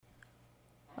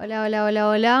Hola, hola, hola,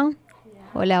 hola.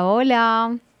 Hola,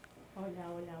 hola. Hola,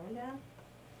 hola, hola.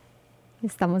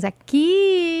 Estamos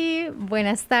aquí.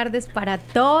 Buenas tardes para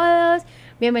todos.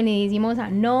 Bienvenidísimos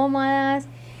a Nómadas.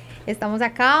 Estamos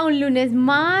acá un lunes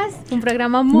más. Un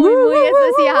programa muy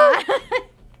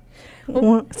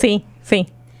especial. Sí.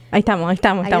 Ahí estamos. Ahí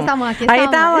estamos. Ahí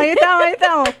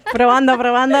estamos. Probando.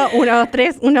 1, 2,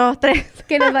 3, 1, 2, 3.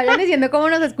 Que nos vayan diciendo cómo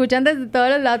nos escuchan desde todos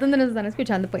los lados donde nos están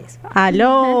escuchando, pues.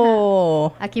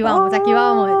 ¡Aló! Aquí vamos.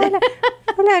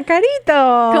 Hola,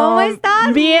 Carito. ¿Cómo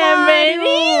estás,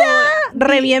 Bienvenida.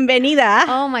 Maru? Bienvenida.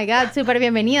 Oh my God, súper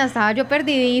bienvenida. Estaba yo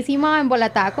perdidísima,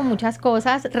 embolatada con muchas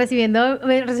cosas, recibiendo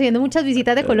muchas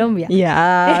visitas de Colombia.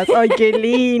 ¡Ay, qué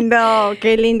lindo!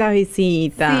 ¡Qué linda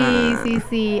visita!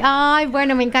 Sí. Ay,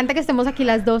 bueno, me encanta que estemos aquí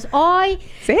las dos hoy.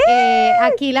 Sí.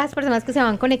 Aquí las personas que se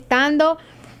van conectando,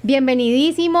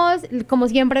 bienvenidísimos. Como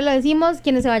siempre lo decimos,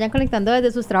 quienes se vayan conectando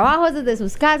desde sus trabajos, desde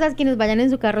sus casas, quienes vayan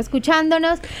en su carro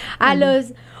escuchándonos, a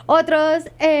los otros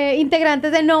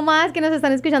integrantes de Nómadas que nos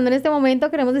están escuchando en este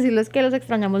momento, queremos decirles que los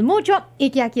extrañamos mucho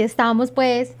y que aquí estamos,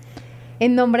 pues,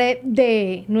 en nombre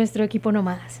de nuestro equipo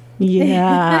Nómadas. Yes.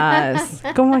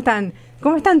 ¿Cómo están?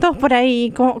 ¿Cómo están todos por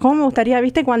ahí? ¿Cómo me gustaría,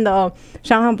 viste, cuando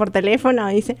llaman por teléfono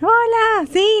y dicen, hola,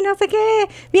 sí, no sé qué,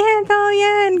 bien, todo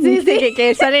bien? Sí.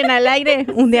 Que salen al aire.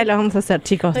 Un día lo vamos a hacer,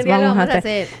 chicos. Un día lo vamos a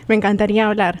hacer. Me encantaría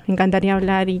hablar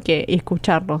y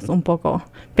escucharlos un poco.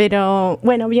 Pero,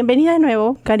 bueno, bienvenida de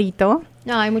nuevo, Carito.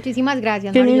 Ay, muchísimas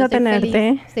gracias. Qué Mari, lindo yo estoy tenerte.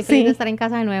 feliz. Estoy feliz Sí. de estar en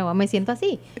casa de nuevo. Me siento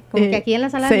así, como que aquí en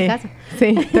la sala de mi casa.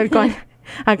 Sí, tal cual.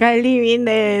 Acá el living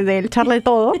del Charle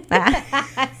Todo.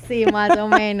 Sí, más o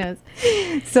menos.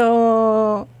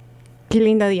 Qué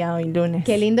lindo día hoy, lunes.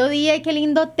 Qué lindo día y qué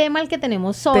lindo tema el que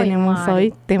tenemos hoy. Tenemos Mari.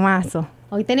 hoy temazo.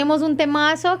 Hoy tenemos un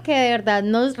temazo que de verdad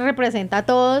nos representa a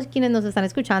todos quienes nos están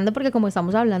escuchando, porque como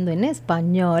estamos hablando en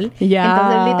español, Yes.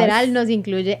 entonces literal nos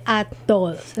incluye a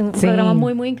todos. Un programa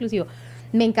muy inclusivo.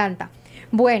 Me encanta.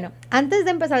 Bueno, antes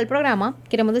de empezar el programa,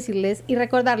 queremos decirles y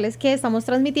recordarles que estamos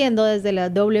transmitiendo desde la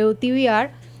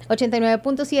WTBR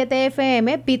 89.7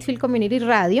 FM, Pittsfield Community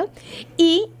Radio,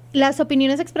 y las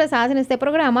opiniones expresadas en este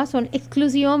programa son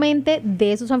exclusivamente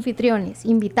de sus anfitriones,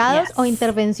 invitados o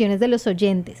intervenciones de los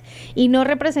oyentes, y no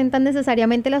representan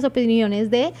necesariamente las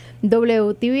opiniones de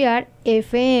WTBR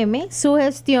FM, su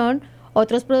gestión,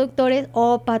 otros productores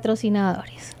o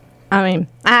patrocinadores. Amén.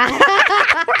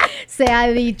 Se ha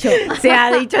dicho. Se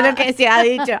ha dicho lo que se ha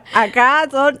dicho. Acá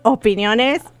son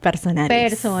opiniones personales.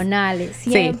 Personales,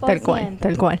 100%. Sí,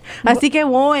 tal cual. Así que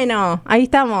bueno, ahí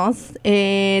estamos.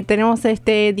 Tenemos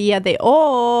este día de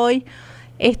hoy.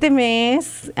 Este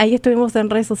mes, ahí estuvimos en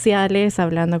redes sociales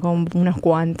hablando con unos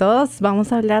cuantos.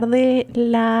 Vamos a hablar de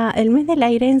el mes de la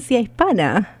herencia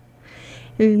hispana.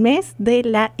 El mes de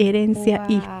la herencia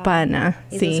hispana.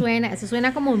 Eso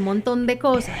suena como un montón de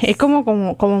cosas. Es como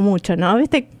mucho, ¿no?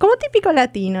 ¿Viste? Como típico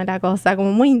latino la cosa,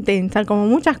 como muy intensa, como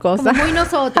muchas cosas. Como muy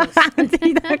nosotros.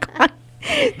 Sí,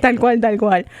 tal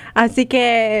cual. Así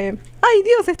que, ay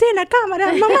Dios, estoy en la cámara.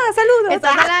 Mamá, saludos.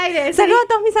 Estás al aire. Saludos a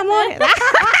todos mis amores.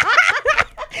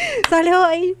 Saludos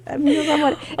ahí, mis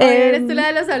amores. Eres tú la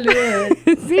de los saludos.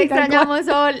 Sí, te extrañamos,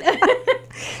 Sol.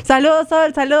 Saludos,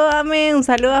 Sol, salúdame, un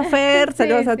saludo a Fer,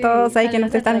 saludos a todos ahí que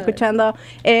nos están escuchando,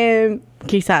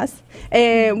 quizás.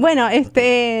 Bueno,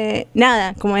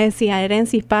 nada, como decía,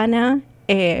 herencia hispana,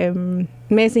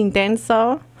 mes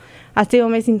intenso, ha sido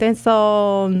un mes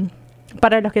intenso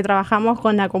para los que trabajamos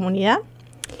con la comunidad.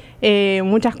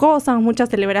 Muchas cosas, mucha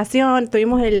celebración,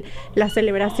 tuvimos la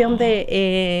celebración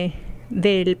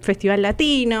del Festival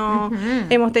Latino,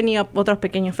 hemos tenido otros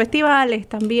pequeños festivales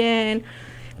también.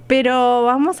 Pero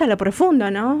vamos a lo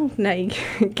profundo, ¿no?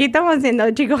 ¿Qué estamos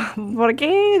haciendo, chicos? ¿Por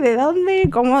qué? ¿De dónde?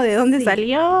 ¿Cómo? ¿De dónde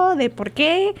salió? ¿De por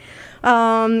qué?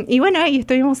 Y bueno, ahí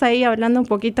estuvimos ahí hablando un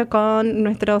poquito con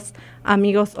nuestros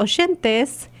amigos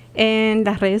oyentes en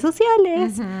las redes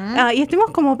sociales. Y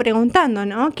estuvimos como preguntando,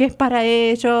 ¿no? ¿Qué es para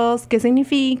ellos? ¿Qué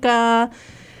significa?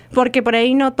 Porque por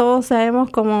ahí no todos sabemos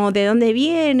como de dónde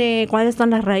viene, cuáles son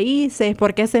las raíces,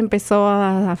 por qué se empezó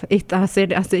a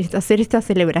hacer esta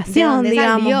celebración,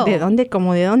 digamos, de dónde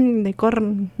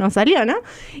nos salió, ¿no?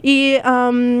 Y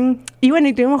bueno,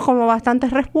 y tuvimos como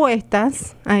bastantes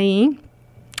respuestas ahí.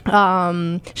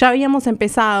 Ya habíamos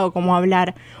empezado como a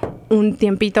hablar un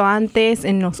tiempito antes,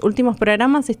 en los últimos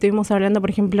programas estuvimos hablando, por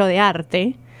ejemplo, de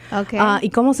arte. Okay.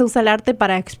 Y cómo se usa el arte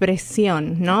para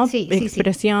expresión, ¿no? Sí,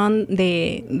 expresión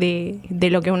de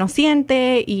lo que uno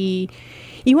siente y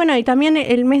bueno, y también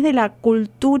el mes de la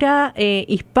cultura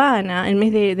hispana, el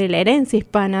mes de la herencia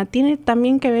hispana, tiene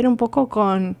también que ver un poco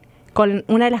con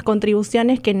una de las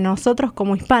contribuciones que nosotros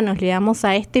como hispanos le damos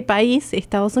a este país,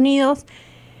 Estados Unidos,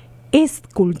 es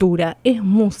cultura, es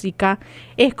música,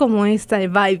 es como esta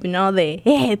vibe, ¿no?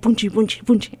 De, punchi, punchi,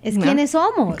 punchi. Es ¿no? quienes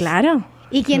somos. Claro.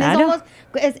 Y quienes somos,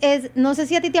 no sé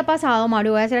si a ti te ha pasado,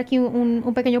 Maru, voy a hacer aquí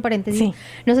un pequeño paréntesis. Sí.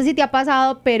 No sé si te ha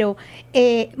pasado, pero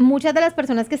muchas de las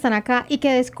personas que están acá y que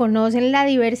desconocen la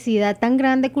diversidad tan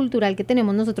grande cultural que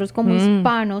tenemos nosotros como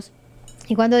hispanos,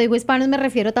 y cuando digo hispanos me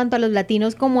refiero tanto a los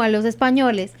latinos como a los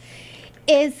españoles,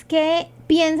 es que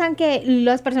piensan que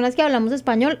las personas que hablamos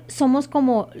español somos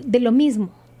como de lo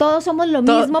mismo. Todos somos lo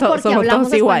mismo porque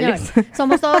hablamos español. Iguales.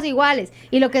 Somos todos iguales.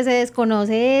 Y lo que se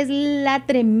desconoce es la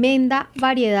tremenda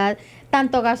variedad,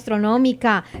 tanto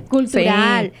gastronómica,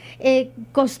 cultural,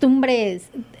 costumbres,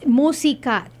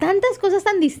 música, tantas cosas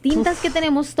tan distintas que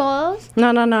tenemos todos. No.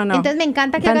 Entonces me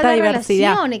encanta que hagas la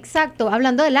relación, exacto,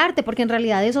 hablando del arte, porque en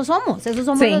realidad esos somos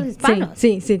los hispanos.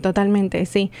 Sí, totalmente,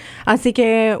 sí. Así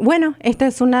que, bueno, esta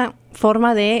es una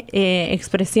forma de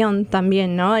expresión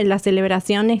también, ¿no? La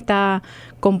celebración está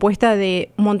compuesta de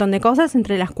un montón de cosas,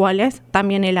 entre las cuales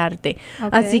también el arte. Okay.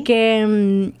 Así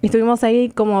que estuvimos ahí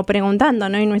como preguntando,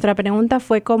 ¿no? Y nuestra pregunta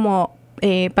fue como,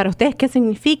 para ustedes, ¿qué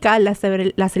significa la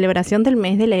celebración del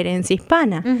mes de la herencia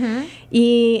hispana? Uh-huh.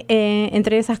 Y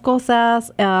entre esas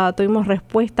cosas tuvimos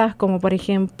respuestas como, por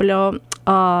ejemplo,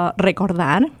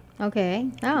 recordar. Okay.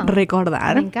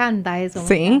 Recordar. Me encanta eso.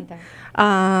 Sí. Me encanta.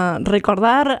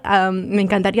 Recordar, me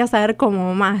encantaría saber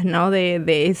como más, ¿no?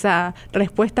 De esa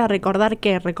respuesta. Recordar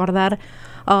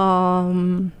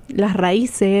las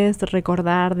raíces,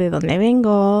 recordar de dónde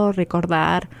vengo,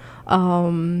 recordar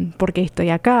por qué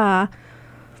estoy acá.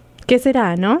 ¿Qué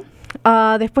será, no?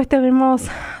 Después tenemos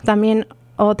también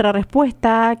otra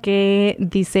respuesta que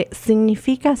dice,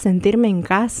 significa sentirme en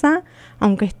casa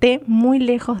aunque esté muy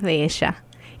lejos de ella.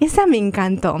 Esa me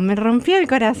encantó, me rompió el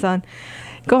corazón.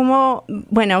 Como,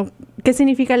 bueno, ¿qué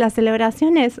significa la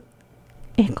celebración? Es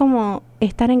como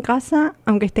estar en casa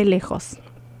aunque esté lejos,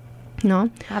 ¿no?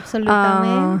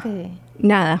 Absolutamente.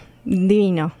 Nada,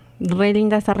 divino, re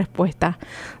linda esa respuesta.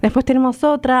 Después tenemos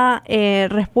otra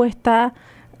respuesta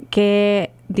que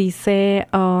dice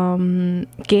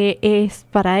que es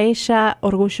para ella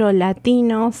orgullo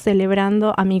latino,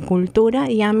 celebrando a mi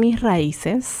cultura y a mis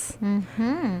raíces.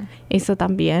 Uh-huh. Eso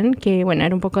también, que bueno,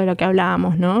 era un poco de lo que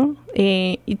hablábamos, ¿no?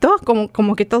 Y todos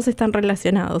como que todos están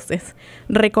relacionados. Es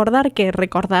recordar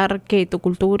que tu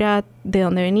cultura, de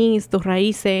dónde venís, tus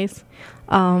raíces,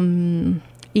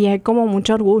 y hay como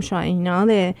mucho orgullo ahí, ¿no?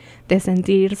 De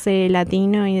sentirse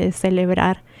latino y de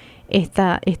celebrar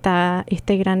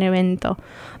este gran evento.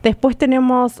 Después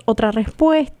tenemos otra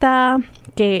respuesta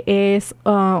que es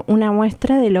una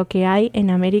muestra de lo que hay en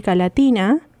América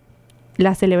Latina.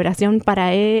 La celebración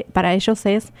para ellos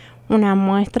es una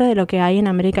muestra de lo que hay en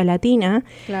América Latina.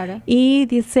 Claro. Y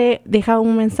deja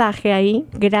un mensaje ahí: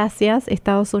 gracias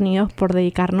Estados Unidos por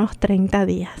dedicarnos 30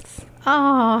 días.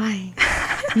 Ay,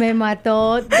 me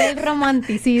mató del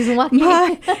romanticismo aquí.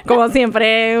 Como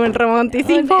siempre, un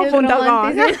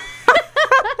romanticismo.com.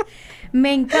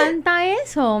 Me encanta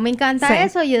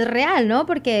eso y es real, ¿no?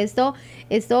 Porque esto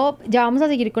ya vamos a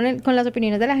seguir con las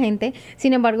opiniones de la gente.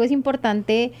 Sin embargo, es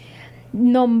importante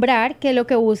nombrar que lo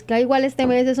que busca igual este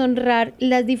mes es honrar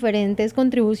las diferentes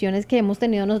contribuciones que hemos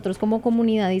tenido nosotros como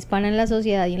comunidad hispana en la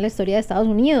sociedad y en la historia de Estados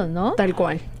Unidos, ¿no? Tal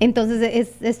cual.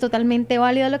 Entonces es totalmente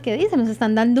válido lo que dicen, nos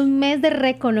están dando un mes de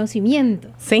reconocimiento.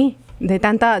 Sí, de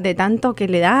tanto que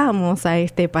le damos a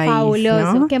este país.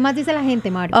 Fabuloso. ¿No? ¿Qué más dice la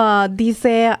gente, Maru?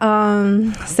 Dice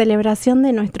celebración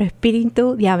de nuestro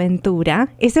espíritu de aventura.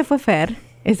 Ese fue Fer.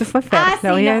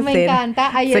 Lo voy a decir. Me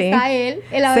encanta. Ahí está él,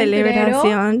 el aventurero.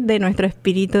 Celebración de nuestro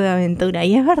espíritu de aventura.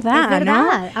 Y es verdad, ¿no?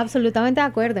 Absolutamente de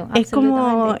acuerdo. Es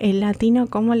como el latino,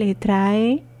 cómo le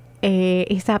trae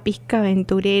esa pizca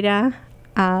aventurera.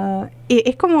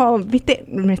 Es como, viste,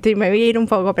 me voy a ir un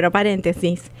poco, pero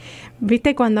paréntesis.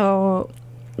 Viste cuando,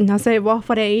 no sé, vos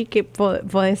por ahí que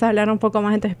podés hablar un poco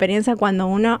más de tu experiencia cuando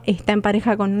uno está en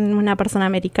pareja con una persona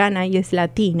americana y es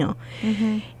latino.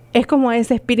 Uh-huh. Es como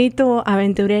ese espíritu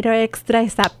aventurero extra,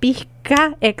 esa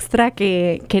pizca extra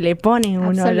que le pone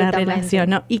uno a la relación,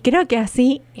 ¿no? Y creo que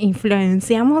así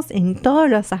influenciamos en todos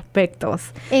los aspectos.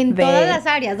 En todas las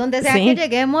áreas, donde sea que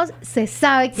lleguemos, se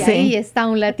sabe que ahí está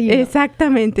un latino.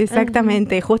 Exactamente.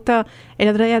 Uh-huh. Justo el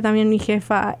otro día también mi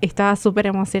jefa estaba súper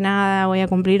emocionada, voy a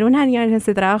cumplir 1 año en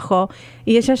ese trabajo,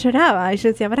 y ella lloraba. Y yo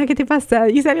decía, ¿para qué te pasa?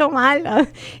 ¿Hice algo mal?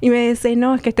 Y me dice,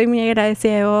 no, es que estoy muy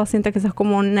agradecida de vos, siento que sos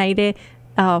como un aire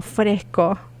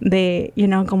fresco de,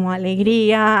 como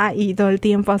alegría y todo el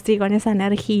tiempo así con esa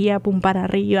energía, pum para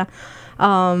arriba.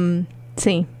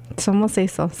 Sí, somos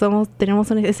eso,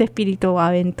 tenemos ese espíritu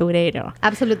aventurero.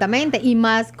 Absolutamente, y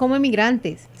más como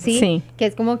emigrantes, ¿sí? Que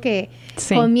es como que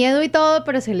con miedo y todo,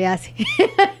 pero se le hace.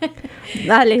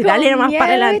 Dale nomás para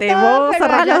adelante. Vos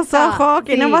cerrás los ojos,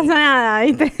 que no pasa nada,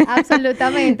 ¿viste?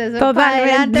 Absolutamente. Eso para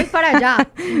adelante es para allá.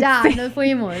 Ya, nos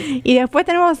fuimos. Y después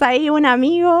tenemos ahí un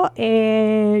amigo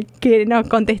que nos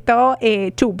contestó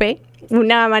chupe.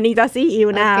 Una manito así y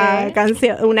una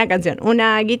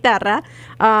una guitarra.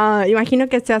 Imagino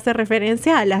que se hace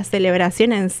referencia a la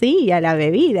celebración en sí y a la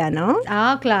bebida, ¿no?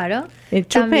 Ah, claro. El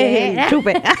chupe, el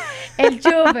chupe. El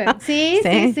chupe, sí.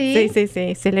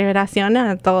 Sí. Celebración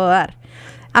a todo dar.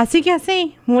 Así que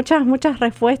así, muchas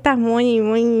respuestas muy,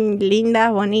 muy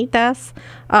lindas, bonitas.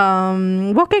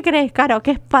 ¿Vos qué crees, Caro?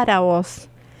 ¿Qué es para vos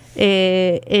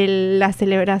la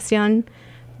celebración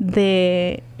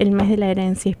de el mes de la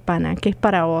herencia hispana? ¿Qué es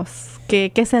para vos?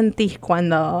 ¿Qué sentís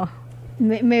cuando...?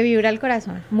 Me vibra el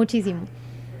corazón, muchísimo.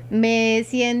 Me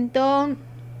siento,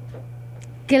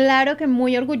 claro que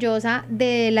muy orgullosa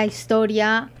de la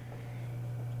historia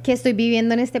que estoy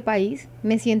viviendo en este país.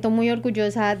 Me siento muy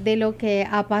orgullosa de lo que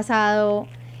ha pasado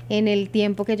en el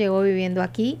tiempo que llevo viviendo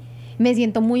aquí. Me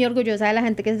siento muy orgullosa de la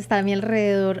gente que está a mi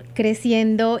alrededor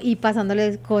creciendo y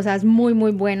pasándoles cosas muy,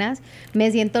 muy buenas.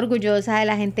 Me siento orgullosa de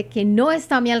la gente que no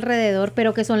está a mi alrededor,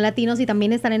 pero que son latinos y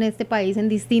también están en este país, en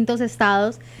distintos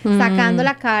estados, sacando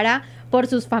la cara por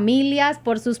sus familias,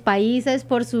 por sus países,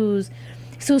 por sus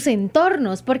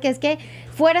entornos. Porque es que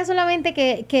fuera solamente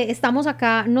que estamos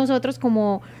acá nosotros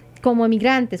como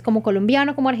emigrantes, como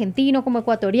colombiano, como argentino, como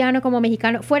ecuatoriano, como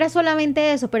mexicano, fuera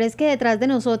solamente eso, pero es que detrás de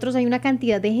nosotros hay una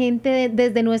cantidad de gente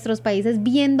desde nuestros países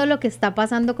viendo lo que está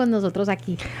pasando con nosotros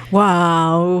aquí.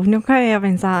 ¡Wow! Nunca había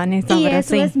pensado en esto. Y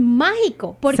eso es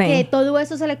mágico, porque sí, todo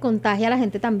eso se le contagia a la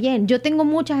gente también. Yo tengo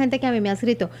mucha gente que a mí me ha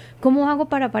escrito, ¿cómo hago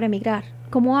para emigrar?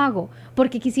 ¿Cómo hago?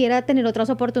 Porque quisiera tener otras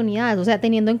oportunidades, o sea,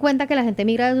 teniendo en cuenta que la gente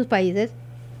migra de sus países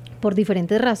por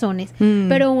diferentes razones,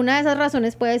 pero una de esas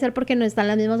razones puede ser porque no están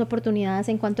las mismas oportunidades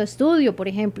en cuanto a estudio, por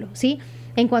ejemplo, ¿sí?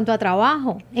 En cuanto a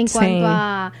trabajo, en cuanto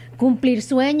a cumplir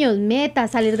sueños, metas,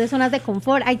 salir de zonas de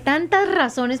confort. Hay tantas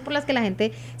razones por las que la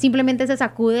gente simplemente se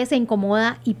sacude, se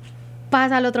incomoda y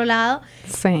pasa al otro lado,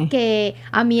 que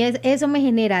a mí eso me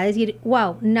genera decir,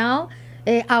 wow, now,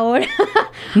 ahora...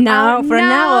 Now, from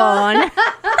now on.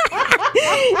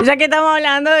 Ya que estamos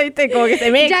hablando, ¿viste? Como que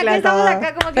se mezcla. Ya que estamos todo.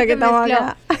 acá, como que se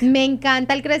mezcló. Me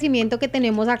encanta el crecimiento que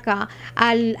tenemos acá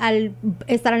al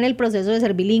estar en el proceso de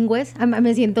ser bilingües.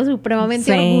 Me siento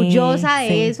supremamente orgullosa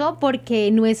de eso,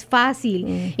 porque no es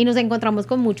fácil y nos encontramos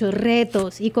con muchos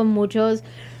retos y con muchas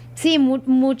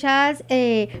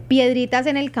piedritas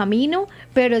en el camino,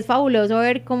 pero es fabuloso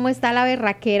ver cómo está la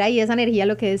berraquera y esa energía,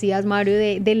 lo que decías, Mario,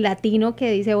 del latino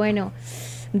que dice, bueno,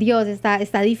 Dios,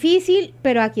 está difícil,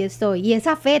 pero aquí estoy. Y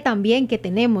esa fe también que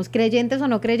tenemos, creyentes o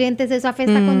no creyentes, esa fe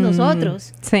está con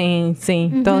nosotros. Sí,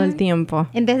 todo el tiempo.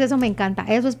 Entonces eso me encanta,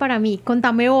 eso es para mí.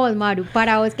 Contame vos, Maru,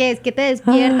 para vos, ¿qué es que te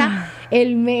despierta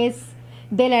el mes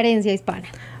de la herencia hispana?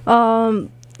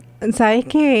 Sabes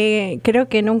que creo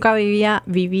que nunca había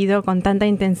vivido con tanta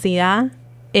intensidad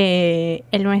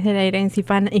el mes de la herencia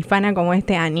hispana como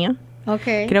este año.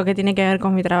 Okay. Creo que tiene que ver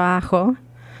con mi trabajo.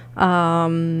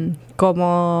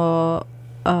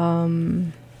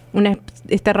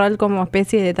 Este rol como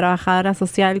especie de trabajadora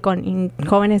social con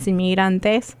jóvenes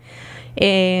inmigrantes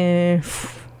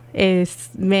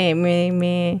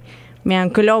me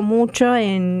ancló mucho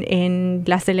en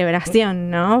la celebración,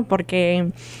 ¿no?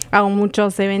 Porque hago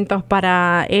muchos eventos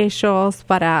para ellos,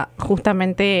 para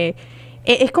justamente...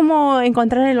 Es como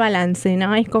encontrar el balance,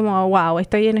 ¿no? Es como, wow,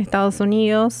 estoy en Estados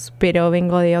Unidos, pero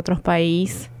vengo de otros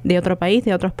países,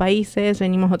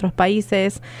 venimos de otros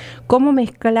países. ¿Cómo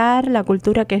mezclar la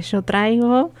cultura que yo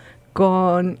traigo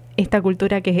con esta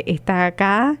cultura que está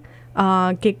acá?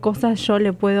 ¿Qué cosas yo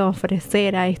le puedo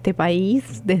ofrecer a este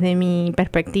país desde mi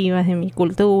perspectiva, desde mi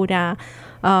cultura?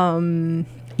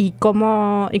 Y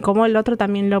cómo el otro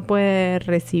también lo puede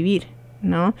recibir,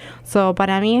 ¿no?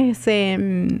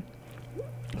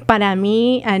 Para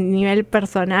mí, a nivel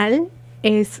personal,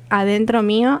 adentro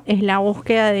mío, es la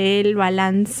búsqueda del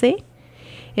balance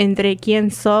entre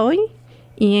quién soy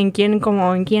y en quién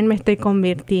me estoy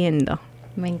convirtiendo.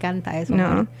 Me encanta eso, ¿no?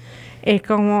 María. Es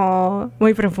como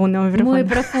muy profundo. Muy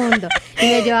profundo. Y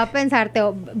me lleva a pensarte,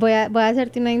 voy a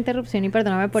hacerte una interrupción y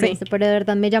perdóname por esto, pero de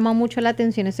verdad me llama mucho la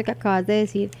atención esto que acabas de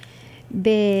decir,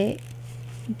 de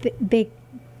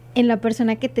en la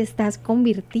persona que te estás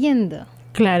convirtiendo.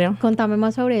 Claro. Contame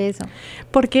más sobre eso.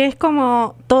 Porque es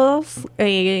como todos,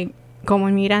 como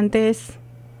inmigrantes,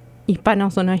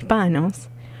 hispanos o no hispanos,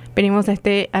 venimos a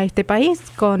este país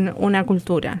con una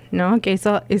cultura, ¿no? Que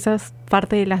eso es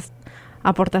parte de las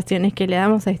aportaciones que le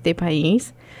damos a este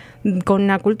país, con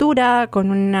una cultura,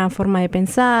 con una forma de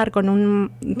pensar,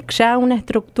 con ya una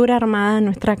estructura armada en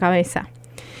nuestra cabeza.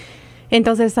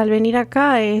 Entonces, al venir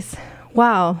acá es,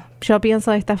 wow, yo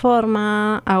pienso de esta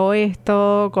forma, hago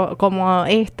esto, como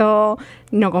esto,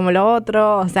 no como lo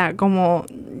otro, o sea, como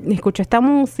escucho esta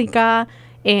música,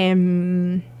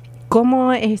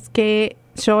 cómo es que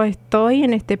yo estoy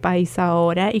en este país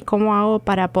ahora y cómo hago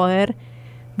para poder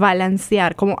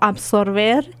balancear, como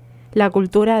absorber la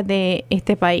cultura de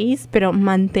este país, pero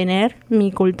mantener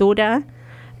mi cultura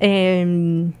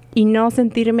y no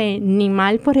sentirme ni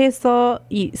mal por eso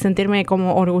y sentirme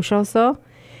como orgulloso,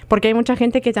 porque hay mucha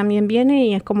gente que también viene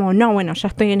y es como, no, bueno, ya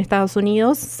estoy en Estados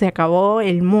Unidos, se acabó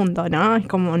el mundo, ¿no? Es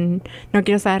como, no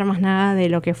quiero saber más nada de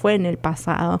lo que fue en el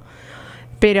pasado.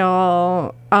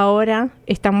 Pero ahora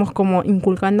estamos como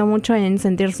inculcando mucho en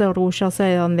sentirse orgulloso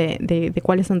de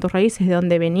cuáles son tus raíces, de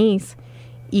dónde venís.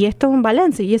 Y esto es un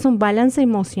balance, y es un balance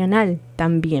emocional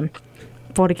también,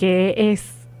 porque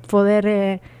es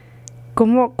poder,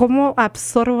 ¿cómo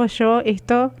absorbo yo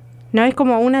esto? No es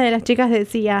como una de las chicas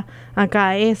decía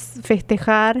acá, es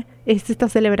festejar, es esta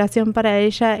celebración para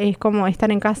ella, es como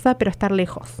estar en casa, pero estar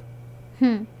lejos,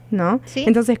 ¿no? ¿Sí?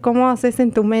 Entonces, ¿cómo haces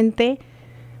en tu mente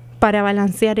para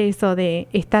balancear eso de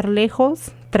estar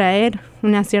lejos, traer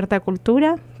una cierta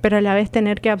cultura, pero a la vez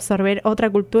tener que absorber otra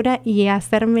cultura y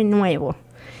hacerme nuevo?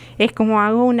 Es como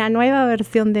hago una nueva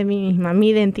versión de mí misma. Mi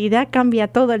identidad cambia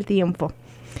todo el tiempo.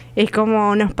 Es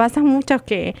como nos pasa muchos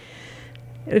que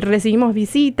recibimos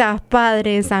visitas,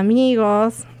 padres,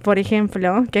 amigos, por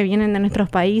ejemplo, que vienen de nuestros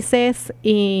países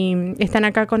y están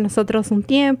acá con nosotros un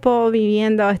tiempo,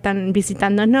 viviendo, están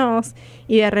visitándonos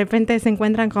y de repente se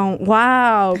encuentran con,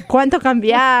 wow, ¿cuánto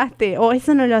cambiaste? O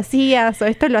eso no lo hacías, o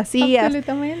esto lo hacías.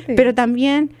 Absolutamente. Pero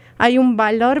también hay un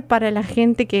valor para la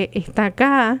gente que está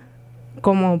acá,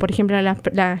 como por ejemplo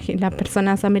las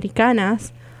personas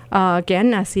americanas que han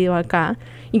nacido acá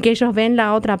y que ellos ven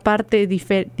la otra parte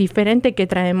diferente que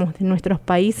traemos de nuestros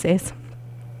países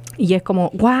y es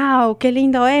como, wow, qué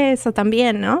lindo eso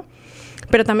también, ¿no?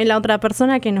 Pero también la otra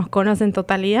persona que nos conoce en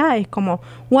totalidad es como,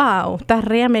 wow, estás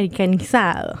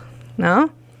reamericanizado, ¿no?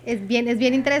 Es bien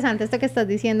interesante esto que estás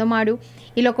diciendo, Maru,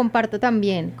 y lo comparto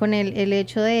también con el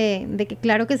hecho de que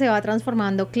claro que se va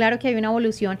transformando, claro que hay una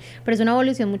evolución, pero es una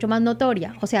evolución mucho más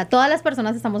notoria. O sea, todas las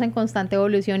personas estamos en constante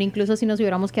evolución, incluso si nos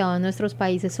hubiéramos quedado en nuestros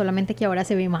países, solamente que ahora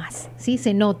se ve más, ¿sí?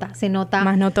 Se nota.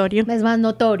 Más notorio. Es más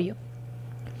notorio.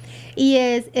 Y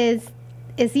es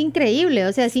increíble,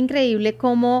 o sea, es increíble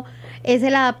cómo es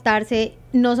el adaptarse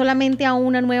no solamente a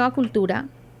una nueva cultura,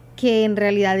 que en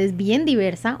realidad es bien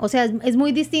diversa. O sea, es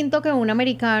muy distinto que un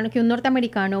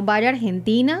norteamericano vaya a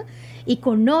Argentina y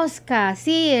conozca,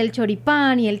 sí, el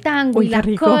choripán y el tango. Uy, y la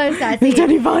cosa, sí,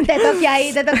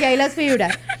 te toqué ahí las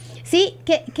fibras. Sí,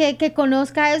 que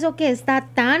conozca eso que está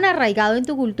tan arraigado en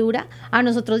tu cultura, a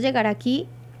nosotros llegar aquí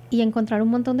y encontrar un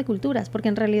montón de culturas, porque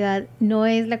en realidad no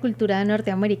es la cultura de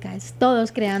Norteamérica, es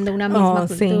todos creando una misma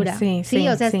cultura. Sí,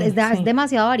 o sea, es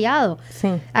demasiado variado. Sí.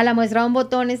 A la muestra de un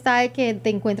botón está de que te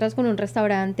encuentras con un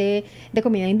restaurante de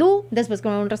comida hindú, después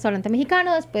con un restaurante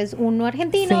mexicano, después uno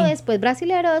argentino, después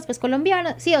brasilero, después colombiano.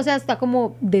 Sí, o sea, está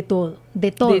como de todo.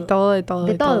 De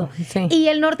todo. Sí. Y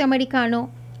el norteamericano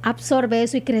absorbe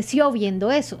eso y creció viendo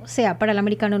eso. O sea, para el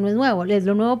americano no es nuevo, es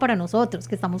lo nuevo para nosotros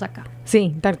que estamos acá.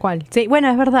 Sí, tal cual. Sí,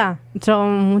 bueno, es verdad. Yo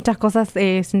muchas cosas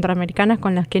centroamericanas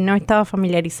con las que no estaba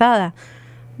familiarizada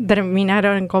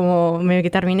terminaron como me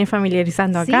terminé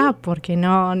familiarizando acá, porque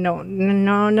no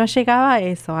llegaba a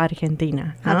eso a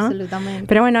Argentina, ¿no? Absolutamente.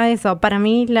 Pero bueno, eso, para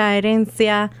mí la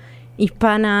herencia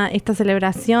hispana, esta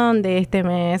celebración de este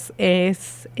mes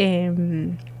es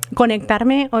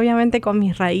conectarme obviamente con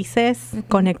mis raíces,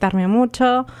 conectarme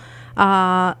mucho,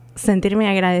 sentirme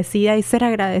agradecida y ser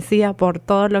agradecida por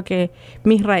todo lo que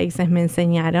mis raíces me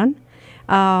enseñaron,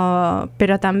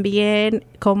 pero también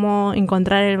cómo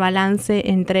encontrar el balance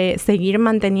entre seguir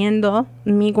manteniendo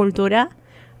mi cultura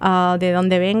de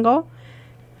donde vengo,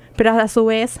 pero a su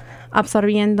vez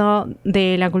absorbiendo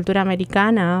de la cultura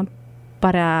americana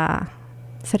para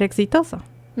ser exitoso,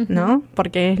 ¿no?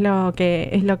 Porque es lo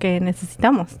que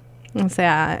necesitamos. O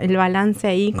sea, el balance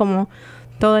ahí como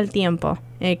todo el tiempo.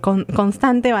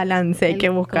 Constante balance hay que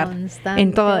buscar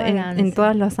en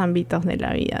todos los ámbitos de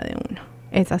la vida de uno.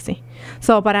 Es así.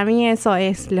 Para mí eso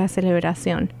es la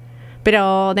celebración.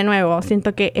 Pero de nuevo,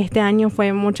 siento que este año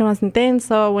fue mucho más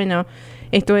intenso. Bueno,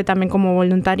 estuve también como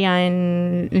voluntaria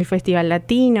en el Festival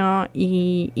Latino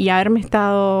y haberme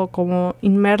estado como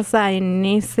inmersa en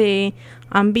ese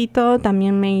ámbito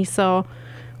también me hizo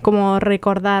como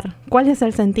recordar cuál es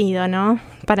el sentido, ¿no?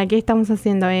 ¿Para qué estamos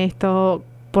haciendo esto?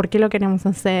 ¿Por qué lo queremos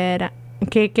hacer?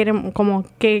 ¿Qué queremos,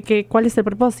 cuál es el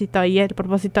propósito? Y el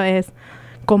propósito es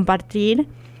compartir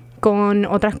con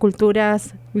otras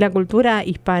culturas la cultura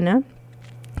hispana,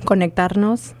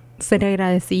 conectarnos, ser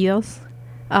agradecidos,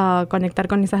 conectar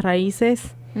con esas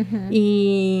raíces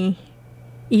y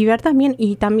ver también,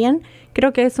 y también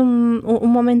creo que es un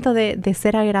momento de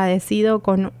ser agradecido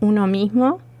con uno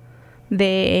mismo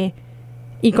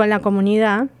y con la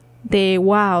comunidad, de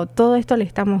wow, todo esto le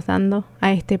estamos dando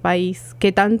a este país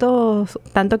que tanto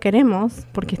queremos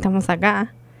porque estamos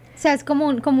acá. O sea, es como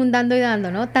un dando y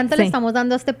dando, ¿no? Tanto le estamos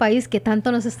dando a este país que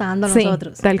tanto nos está dando a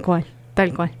nosotros. Tal cual.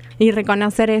 Y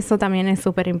reconocer eso también es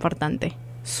súper importante.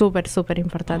 Súper, súper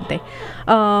importante.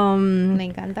 Me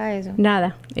encanta eso.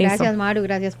 Nada. Gracias, eso. Maru.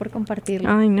 Gracias por compartirlo.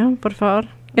 Ay, no, por favor.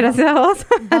 Gracias a vos.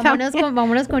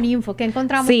 Vámonos con info. ¿Qué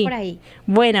encontramos por ahí?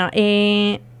 Bueno,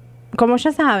 como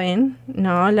ya saben,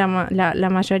 ¿no? La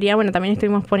mayoría, bueno, también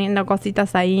estuvimos poniendo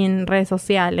cositas ahí en redes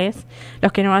sociales.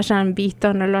 Los que no lo hayan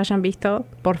visto,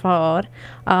 por favor,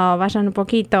 vayan un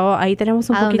poquito. Ahí tenemos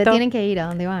un poquito. ¿A dónde tienen que ir? ¿A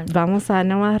dónde van? Vamos a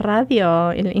NOMADAS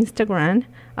Radio, el Instagram.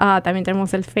 También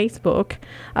tenemos el Facebook.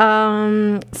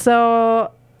 El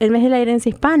mes de la herencia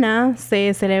hispana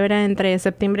se celebra entre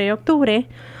septiembre y octubre.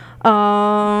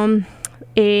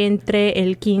 Entre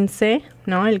el 15,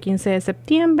 ¿no? El 15 de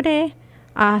septiembre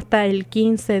hasta el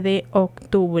 15 de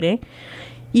octubre.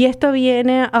 Y esto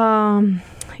viene,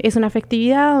 es una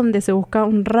festividad donde se busca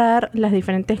honrar las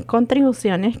diferentes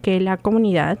contribuciones que la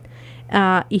comunidad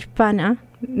hispana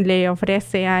le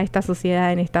ofrece a esta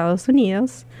sociedad en Estados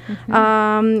Unidos.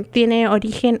 Tiene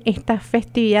origen esta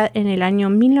festividad en el año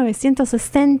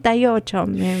 1968.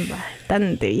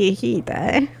 Bastante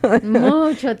viejita, ¿eh?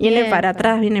 Mucho tiempo. Viene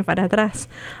para atrás.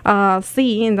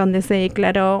 Sí, en donde se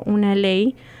declaró una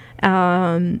ley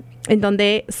en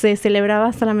donde se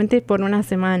celebraba solamente por una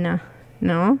semana,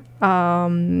 ¿no?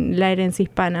 La herencia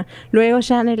hispana. Luego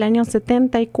ya en el año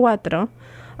 74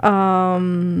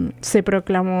 se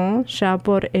proclamó ya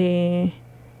por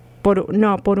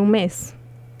un mes.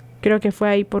 Creo que fue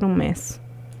ahí por un mes.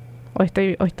 O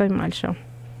estoy mal yo.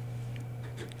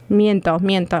 Miento.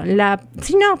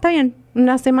 Sí, no, está bien.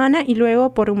 Una semana y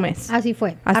luego por un mes. Así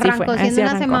fue. Arrancó siendo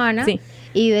una semana. Sí.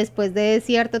 Y después de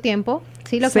cierto tiempo,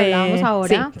 sí, lo que hablábamos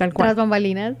ahora, sí, tal cual. Tras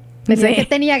bambalinas. Que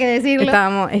tenía que decirlo.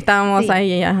 Estábamos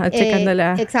ahí ya checando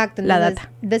la data.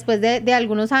 Después de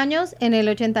algunos años, en el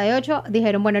 88,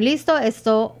 dijeron, bueno, listo,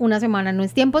 esto una semana no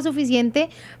es tiempo suficiente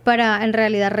para en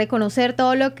realidad reconocer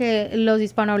todo lo que los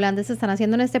hispanohablantes están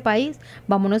haciendo en este país.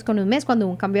 Vámonos con un mes cuando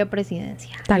hubo un cambio de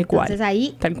presidencia. Entonces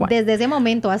ahí, desde ese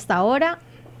momento hasta ahora,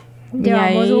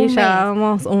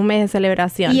 llevamos un mes de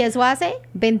celebración. Y eso hace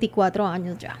 24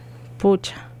 años ya.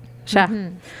 Pucha, ya.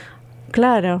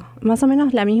 Claro, más o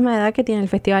menos la misma edad que tiene el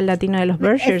Festival Latino de los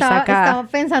Berkshires acá. Estaba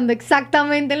pensando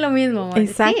exactamente en lo mismo. María.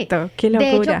 Exacto, sí. Qué locura.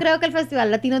 De hecho, creo que el Festival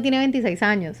Latino tiene 26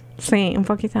 años. Sí, un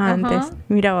poquito antes.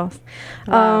 Mira vos.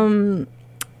 Wow.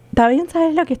 También,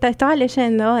 ¿sabes lo que estaba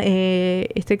leyendo?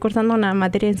 Estoy cursando una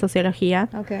materia en sociología.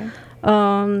 Okay.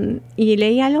 Y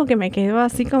leí algo que me quedó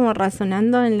así como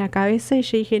razonando en la cabeza y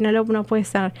yo dije, no puede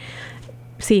ser.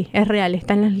 Sí, es real,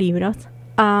 está en los libros.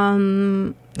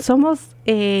 Somos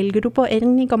el grupo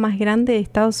étnico más grande de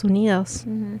Estados Unidos.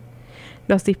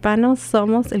 Los hispanos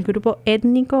somos el grupo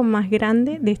étnico más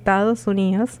grande de Estados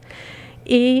Unidos.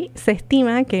 Y se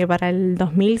estima que para el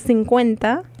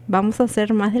 2050 vamos a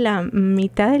ser más de la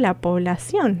mitad de la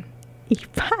población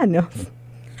hispanos.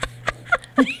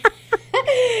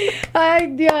 Ay,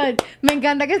 Dios. Me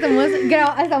encanta que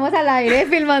estamos al aire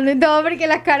filmando y todo porque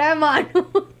la cara de Manu.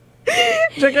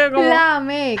 Yo creo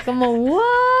como what?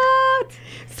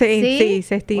 Sí,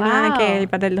 se estima que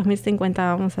para el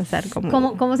 2050 vamos a hacer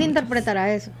como... ¿Cómo se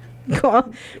interpretará eso?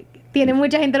 Tiene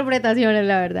muchas interpretaciones,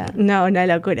 la verdad. No, una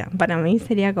locura. Para mí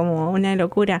sería como una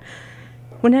locura.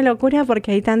 Una locura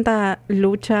porque hay tanta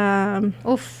lucha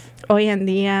hoy en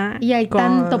día. Y hay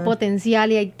tanto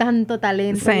potencial y hay tanto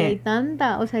talento. Sí. Y hay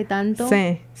tanto...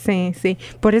 Sí.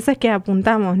 Por eso es que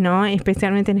apuntamos, ¿no?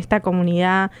 Especialmente en esta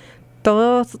comunidad.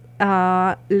 Todos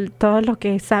los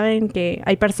que saben que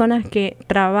hay personas que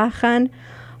trabajan,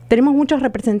 tenemos muchos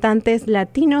representantes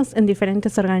latinos en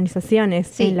diferentes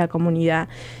organizaciones en la comunidad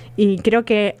y creo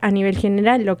que a nivel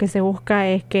general lo que se busca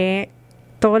es que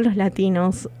todos los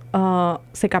latinos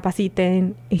se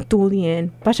capaciten,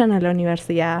 estudien, vayan a la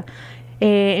universidad,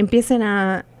 empiecen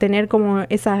a tener como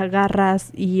esas garras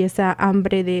y esa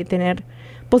hambre de tener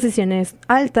posiciones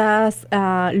altas,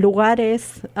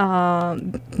 lugares,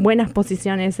 buenas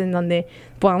posiciones en donde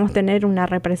podamos tener una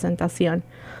representación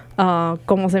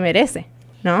como se merece,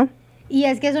 ¿no? Y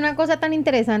es que es una cosa tan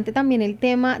interesante también el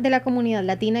tema de la comunidad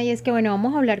latina y es que, bueno,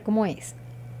 vamos a hablar cómo es.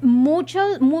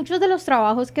 muchos de los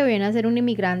trabajos que viene a hacer un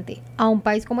inmigrante a un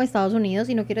país como Estados Unidos,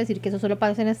 y no quiere decir que eso solo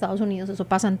pasa en Estados Unidos, eso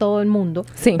pasa en todo el mundo,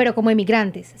 sí, pero como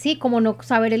inmigrantes, ¿sí? Como no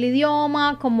saber el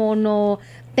idioma, como no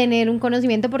tener un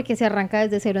conocimiento porque se arranca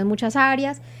desde cero en muchas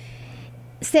áreas.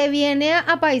 Se viene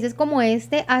a países como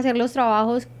este a hacer los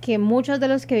trabajos que muchos de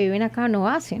los que viven acá no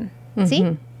hacen, ¿sí?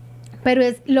 Ujú. Pero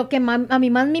es lo que a mí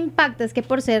más me impacta es que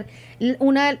por ser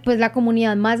pues la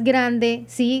comunidad más grande,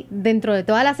 sí, dentro de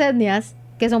todas las etnias,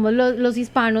 que somos los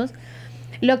hispanos,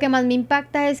 lo que más me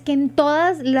impacta es que en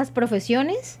todas las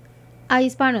profesiones hay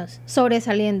hispanos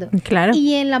sobresaliendo. Claro.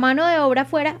 Y en la mano de obra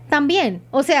afuera también.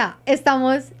 O sea,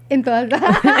 estamos en todas las...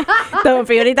 Como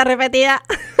figurita repetida.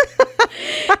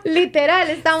 Literal,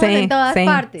 estamos Sí, en todas sí,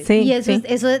 partes. sí, Y eso, sí.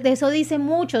 eso dice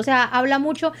mucho. O sea, habla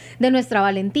mucho de nuestra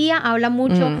valentía, habla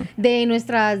mucho de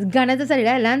nuestras ganas de salir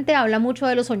adelante, habla mucho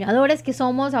de los soñadores que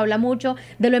somos, habla mucho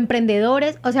de los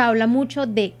emprendedores, o sea, habla mucho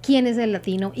de quién es el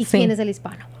latino y Sí. quién es el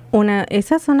hispano.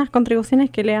 Esas son las contribuciones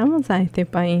que le damos a este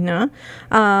país, ¿no?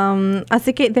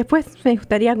 Así que después me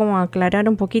gustaría como aclarar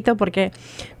un poquito porque,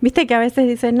 viste que a veces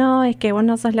dicen, no, es que vos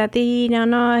no sos latino,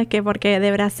 no, es que porque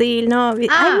de Brasil, no.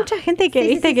 Hay mucha gente que, sí,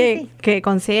 viste, sí. que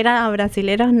considera a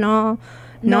brasileros no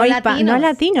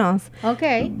latinos. Ok,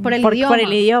 por el Por idioma.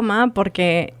 el idioma,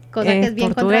 porque Cosa que es bien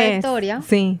portugués. contradictoria.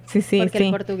 Sí, Porque sí.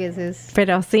 el portugués es...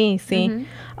 Pero sí.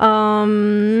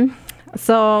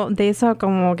 De eso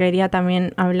como quería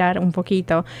también hablar un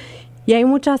poquito. Y hay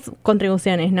muchas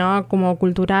contribuciones, ¿no? Como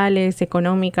culturales,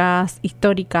 económicas,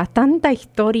 históricas, tanta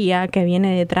historia que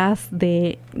viene detrás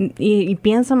y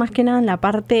pienso más que nada en la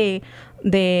parte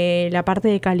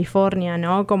de California,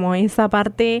 ¿no? Como esa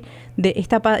parte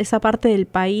esa parte del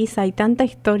país, hay tanta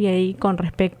historia ahí con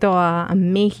respecto a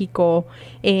México,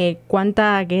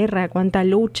 cuánta guerra, cuánta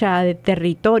lucha de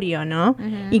territorio, ¿no?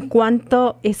 Y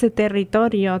cuánto ese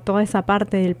territorio, toda esa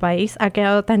parte del país ha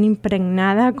quedado tan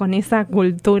impregnada con esa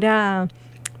cultura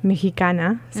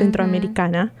mexicana,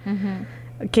 centroamericana,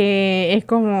 que es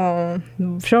como,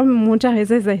 yo muchas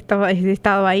veces he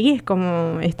estado ahí, es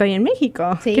como, estoy en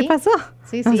México, ¿Sí? ¿Qué pasó?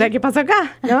 Sí, O sí. sea, ¿qué pasó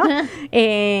acá? ¿No?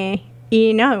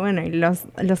 Y no, bueno, y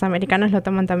los americanos lo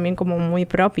toman también como muy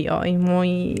propio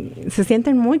y se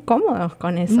sienten muy cómodos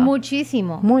con eso.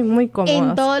 Muchísimo. Muy, muy cómodos.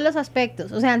 En todos los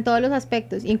aspectos, o sea, en todos los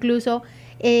aspectos. Incluso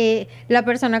la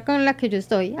persona con la que yo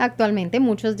estoy actualmente,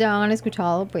 muchos ya han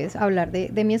escuchado pues hablar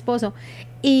de mi esposo,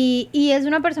 y es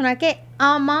una persona que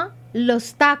ama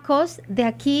los tacos de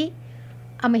aquí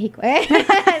a México.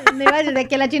 No iba a decir de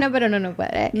aquí a la China, pero no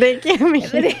puede. ¿De qué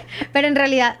México? Pero en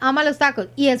realidad ama los tacos.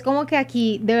 Y es como que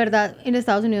aquí, de verdad, en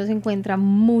Estados Unidos se encuentra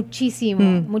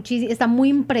muchísimo. Está muy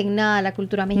impregnada la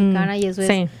cultura mexicana y eso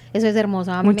sí. eso es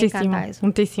hermoso. A mí me encanta eso.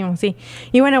 Muchísimo, sí.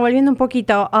 Y bueno, volviendo un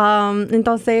poquito,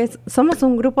 entonces, somos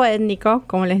un grupo étnico,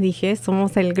 como les dije,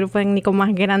 somos el grupo étnico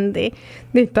más grande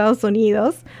de Estados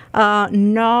Unidos.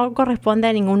 No corresponde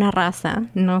a ninguna raza,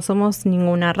 no somos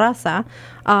ninguna raza.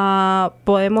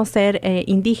 Podemos ser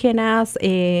indígenas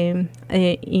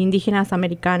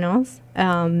americanos,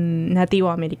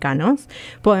 nativoamericanos,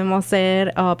 podemos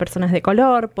ser personas de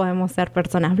color, podemos ser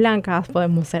personas blancas,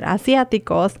 podemos ser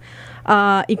asiáticos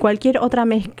y cualquier otra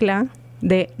mezcla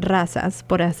de razas,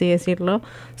 por así decirlo.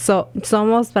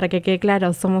 Somos, para que quede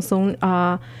claro, somos un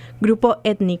grupo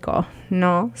étnico,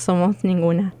 no somos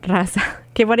ninguna raza.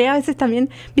 Que por ahí a veces también,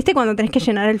 ¿viste cuando tenés que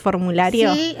llenar el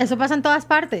formulario? Sí, eso pasa en todas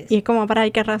partes. Y es como,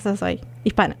 ¿qué raza soy?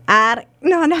 Hispana.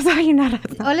 No soy una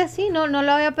raza. Hola, sí, no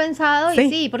lo había pensado. Sí. Y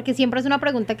sí, porque siempre es una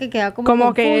pregunta que queda como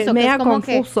confuso, que media es como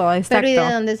confuso, exacto. Pero ¿y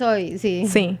de dónde soy? Sí.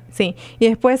 Sí. Y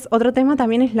después, otro tema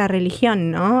también es la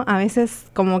religión, ¿no? A veces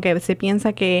como que se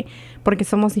piensa que porque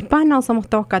somos hispanos, somos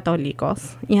todos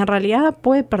católicos. Y en realidad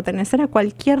puede pertenecer a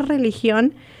cualquier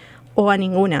religión o a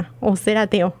ninguna, o ser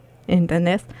ateo,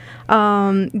 ¿entendés?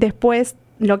 Después,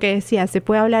 lo que decía, ¿se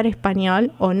puede hablar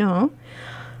español o no?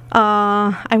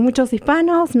 Hay muchos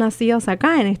hispanos nacidos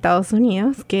acá en Estados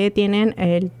Unidos que tienen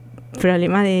el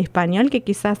problema de español, que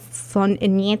quizás son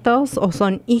nietos o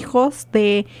son hijos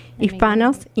de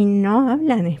hispanos y no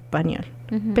hablan español,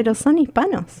 pero son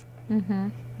hispanos,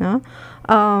 ¿no?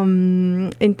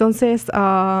 Entonces,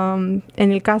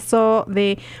 en el caso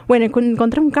de... Bueno,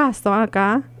 encontré un caso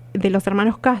acá de los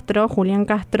hermanos Castro. Julián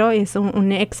Castro es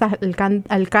un ex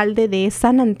alcalde de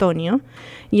San Antonio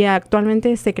y actualmente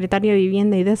es secretario de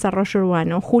Vivienda y Desarrollo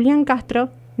Urbano. Julián Castro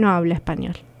no habla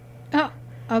español.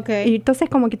 Okay. Y entonces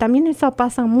como que también eso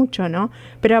pasa mucho, ¿no?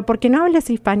 Pero porque no hables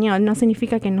español no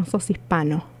significa que no sos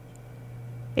hispano.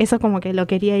 Eso como que lo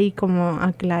quería ahí como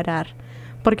aclarar.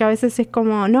 Porque a veces es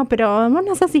como, no, pero vos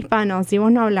no sos hispano si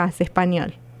vos no hablas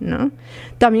español, ¿no?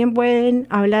 También pueden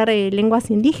hablar lenguas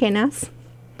indígenas,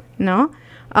 ¿no?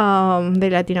 de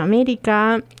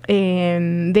Latinoamérica.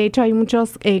 De hecho, hay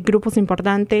muchos grupos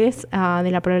importantes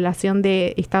de la población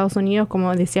de Estados Unidos,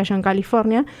 como decía yo, en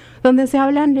California, donde se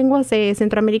hablan lenguas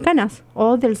centroamericanas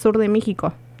o del sur de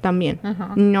México también.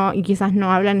 No, y quizás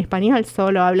no hablan español,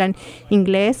 solo hablan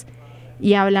inglés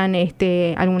y hablan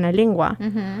alguna lengua.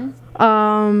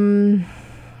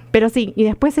 Pero sí, y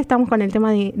después estamos con el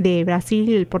tema de Brasil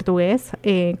y el portugués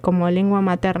como lengua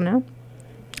materna.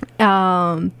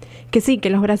 Que sí, que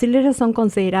los brasileños son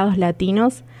considerados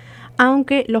latinos,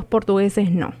 aunque los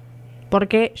portugueses no,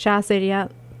 porque ya sería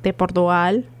de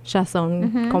Portugal, ya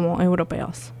son como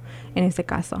europeos en ese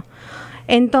caso.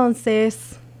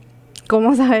 Entonces,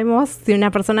 ¿cómo sabemos si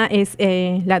una persona es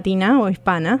latina o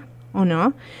hispana o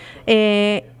no?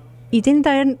 Y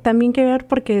tiene también que ver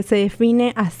porque se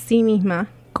define a sí misma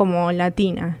como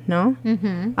latina, ¿no?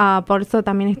 Por eso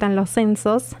también están los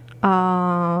censos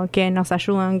que nos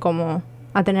ayudan como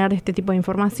a tener este tipo de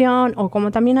información o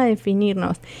como también a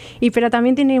definirnos. Pero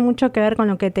también tiene mucho que ver con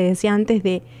lo que te decía antes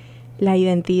de la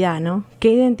identidad, ¿no?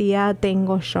 ¿Qué identidad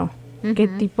tengo yo? ¿Qué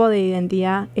tipo de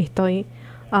identidad estoy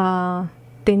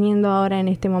teniendo ahora en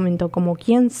este momento? ¿Como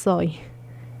quién soy?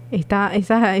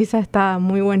 Esa está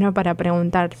muy buena para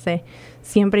preguntarse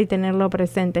siempre y tenerlo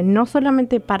presente. No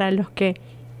solamente para los que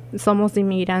somos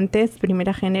inmigrantes,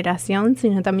 primera generación,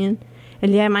 sino también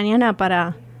el día de mañana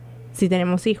para si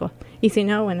tenemos hijos. Y si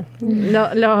no, bueno,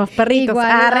 los perritos.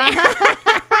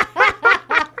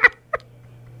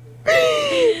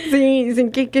 Sí,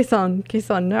 ¿qué son? ¿Qué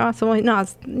son? No, somos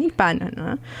hispanos,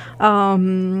 ¿no?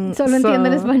 Solo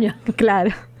entienden español.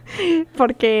 Claro.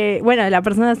 Porque, bueno, la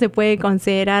persona se puede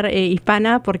considerar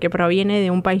hispana porque proviene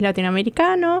de un país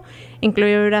latinoamericano,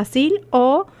 incluido Brasil,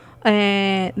 o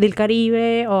del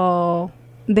Caribe, o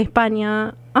de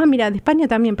España. Mira, de España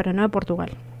también, pero no de Portugal.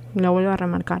 Lo vuelvo a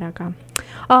remarcar acá.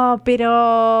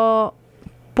 Pero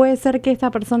puede ser que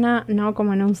esta persona, no,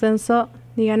 como en un censo,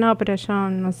 diga, no, pero yo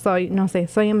no sé,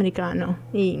 soy americano,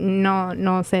 y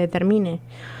no se determine.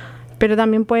 Pero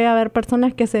también puede haber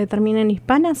personas que se determinen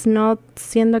hispanas, no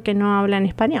siendo que no hablan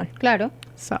español. Claro.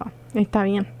 Está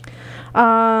bien.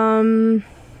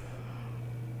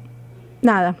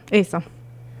 Nada, eso.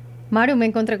 Maru, me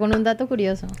encontré con un dato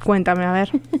curioso. Cuéntame, a ver,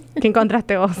 ¿qué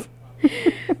encontraste vos?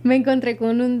 Me encontré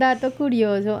con un dato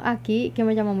curioso aquí que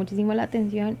me llamó muchísimo la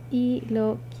atención y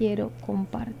lo quiero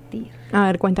compartir. A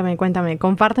ver, cuéntame,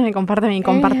 compárteme y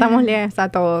compartámosle a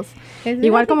todos.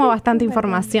 Igual como bastante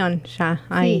información ya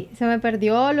ahí. Sí, se me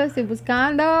perdió, lo estoy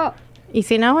buscando. Y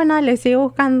si no, bueno, le sigo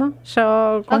buscando.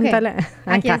 Yo cuéntale. Okay.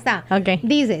 Aquí está. Okay.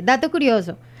 Dice, dato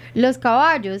curioso, los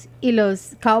caballos y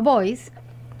los cowboys,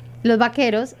 los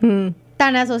vaqueros,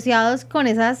 tan asociados con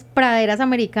esas praderas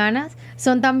americanas,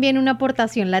 son también una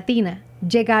aportación latina.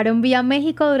 Llegaron vía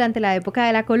México durante la época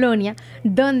de la colonia,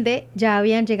 donde ya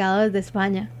habían llegado desde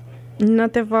España. No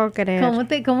te puedo creer.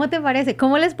 ¿Cómo te parece?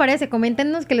 ¿Cómo les parece?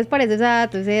 Coméntenos qué les parece ese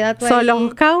dato. Son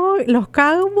los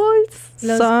cowboys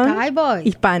son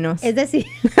hispanos. Es decir...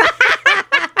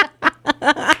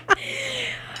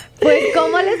 Pues,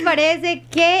 ¿cómo les parece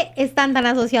que están tan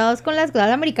asociados con las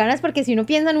cosas americanas? Porque si uno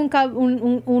piensa en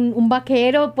un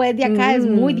vaquero, pues de acá, es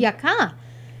muy de acá.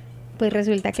 Pues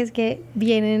resulta que es que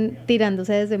vienen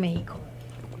tirándose desde México.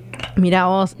 Mira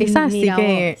vos, esa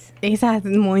es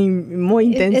muy, muy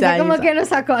intensa. Esa como que nos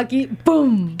sacó aquí,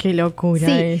 ¡pum! Qué locura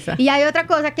esa. Y hay otra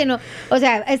cosa que no, o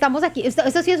sea, estamos aquí, esto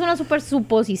sí es una súper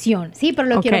suposición, sí, pero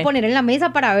lo quiero poner en la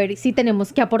mesa para ver si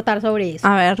tenemos que aportar sobre eso.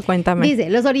 A ver, cuéntame. Dice,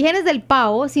 los orígenes del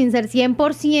pavo, sin ser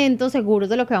 100% seguros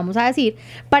de lo que vamos a decir,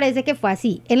 parece que fue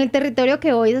así. En el territorio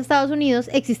que hoy es Estados Unidos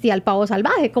existía el pavo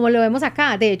salvaje, como lo vemos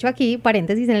acá. De hecho, aquí,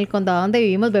 paréntesis, en el condado donde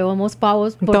vivimos, vemos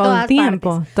pavos por todas partes.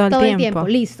 Todo el tiempo,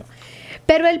 listo.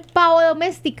 Pero el pavo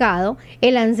domesticado,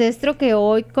 el ancestro que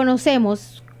hoy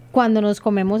conocemos cuando nos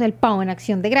comemos el pavo en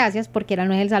Acción de Gracias, porque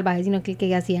no es el salvaje, sino que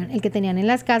el que tenían en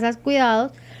las casas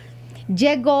cuidados,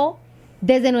 llegó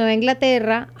desde Nueva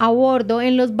Inglaterra a bordo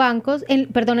en los barcos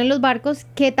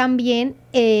que también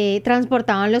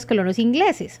transportaban los colonos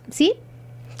ingleses, ¿sí?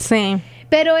 Sí.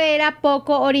 Pero era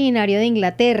poco originario de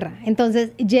Inglaterra,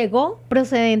 entonces llegó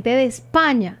procedente de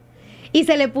España y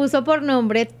se le puso por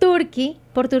nombre Turkey,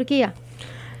 por Turquía.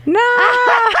 ¡No!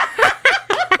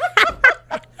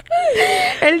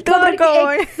 El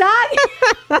turco.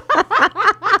 ¡Exacto!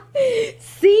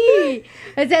 Sí.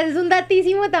 O sea, es un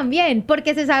datísimo también,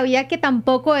 porque se sabía que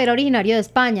tampoco era originario de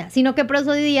España, sino que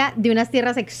procedía de unas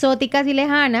tierras exóticas y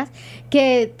lejanas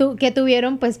que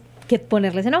tuvieron, pues, que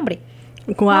ponerle ese nombre.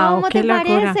 Guau, ¿Cómo qué te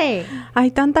locura. parece? Hay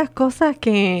tantas cosas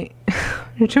que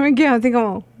Yo me quedo así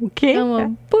como, ¿qué?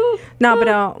 Como, no,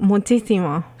 pero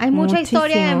muchísimo. Hay mucha muchísimo.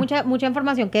 historia y hay mucha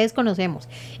información que desconocemos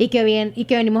y que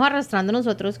venimos arrastrando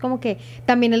nosotros, como que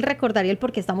también el recordar y el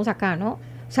por qué estamos acá, ¿no?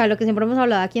 O sea, lo que siempre hemos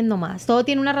hablado aquí en NOMADAS, todo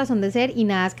tiene una razón de ser y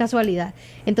nada es casualidad.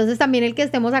 Entonces también el que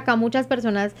estemos acá, muchas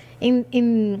personas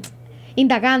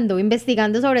indagando,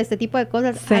 investigando sobre este tipo de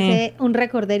cosas, hace un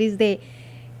recorderis de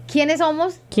quiénes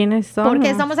somos, por qué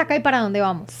estamos acá y para dónde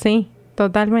vamos. Sí,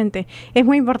 totalmente. Es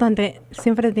muy importante.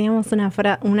 Siempre teníamos una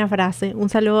frase. Un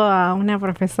saludo a una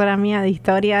profesora mía de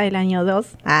historia del año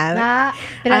 2.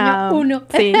 Del año 1.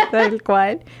 Sí, tal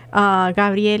cual.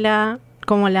 Gabriela,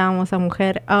 ¿cómo la amo a esa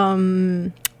mujer?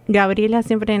 Gabriela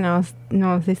siempre nos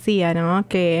decía, ¿no?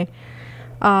 Que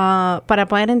para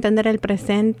poder entender el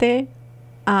presente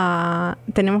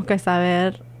tenemos que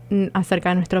saber acerca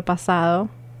de nuestro pasado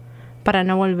para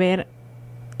no volver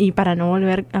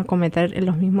a cometer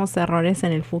los mismos errores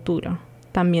en el futuro.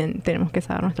 También tenemos que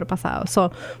saber nuestro pasado.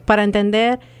 Para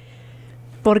entender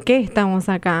por qué estamos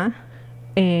acá,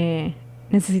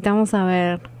 necesitamos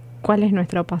saber cuál es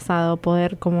nuestro pasado,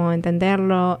 poder como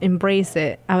entenderlo,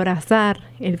 embrace it, abrazar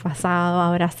el pasado,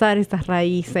 abrazar esas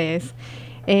raíces,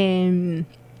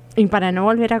 y para no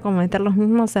volver a cometer los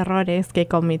mismos errores que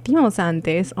cometimos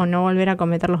antes, o no volver a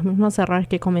cometer los mismos errores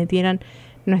que cometieron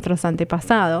nuestros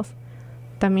antepasados,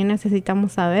 también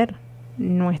necesitamos saber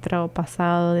nuestro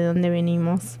pasado, de dónde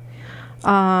venimos.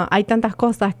 Hay tantas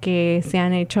cosas que se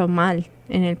han hecho mal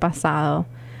en el pasado.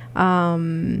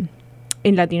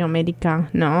 En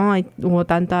Latinoamérica, ¿no? Hubo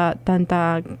tanta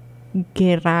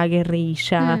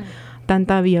guerrilla,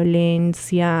 tanta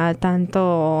violencia,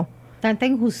 tanta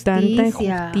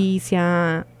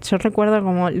injusticia. Yo recuerdo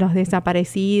como los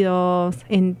desaparecidos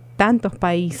en tantos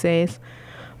países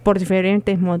por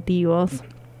diferentes motivos,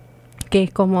 que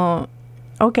es como,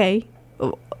 ok,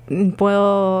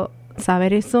 puedo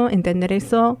saber eso, entender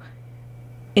eso,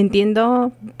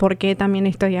 entiendo por qué también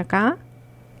estoy acá,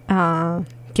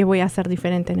 qué voy a hacer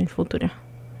diferente en el futuro,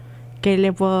 qué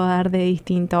le puedo dar de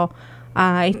distinto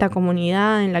a esta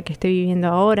comunidad en la que estoy viviendo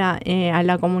ahora, a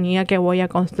la comunidad que voy a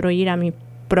construir, a mi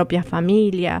propia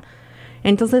familia.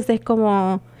 Entonces es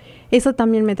como, eso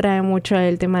también me trae mucho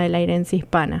el tema de la herencia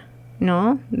hispana,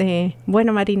 ¿no? De,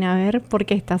 bueno, Marina, a ver, ¿por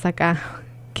qué estás acá?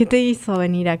 ¿Qué te hizo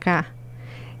venir acá?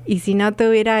 Y si no te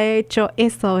hubiera hecho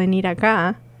eso, venir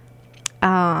acá,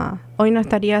 hoy no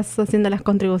estarías haciendo las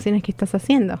contribuciones que estás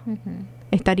haciendo. Uh-huh.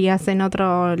 Estarías en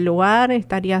otro lugar,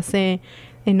 estarías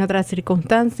en otra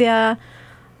circunstancia,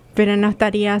 pero no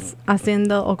estarías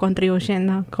haciendo o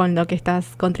contribuyendo con lo que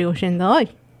estás contribuyendo hoy.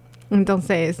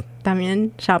 Entonces,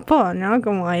 también chapó, ¿no?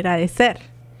 Como agradecer.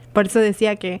 Por eso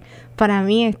decía que para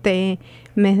mí este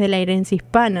mes de la herencia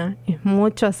hispana es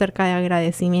mucho acerca de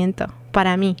agradecimiento,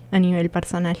 para mí, a nivel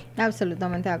personal.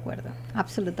 Absolutamente de acuerdo,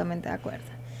 absolutamente de acuerdo.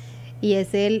 Y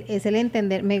es el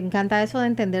entender, me encanta eso de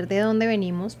entender de dónde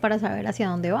venimos para saber hacia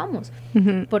dónde vamos.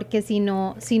 Uh-huh. Porque si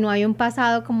no hay un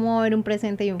pasado, ¿cómo va a haber un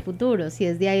presente y un futuro? Si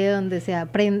es de ahí de donde se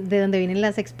aprende, de donde vienen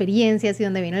las experiencias y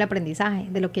donde viene el aprendizaje,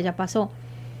 de lo que ya pasó.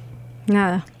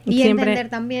 Nada. Y siempre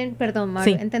entender también, perdón,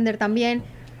 Mario, sí. Entender también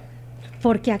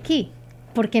por qué aquí,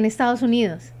 por qué en Estados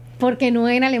Unidos, por qué no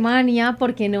en Alemania,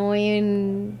 por qué no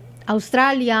en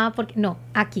Australia, no,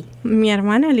 aquí. Mi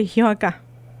hermana eligió acá.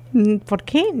 ¿Por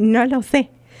qué? No lo sé.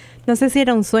 No sé si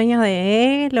era un sueño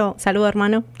de él o... Saludo,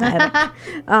 hermano.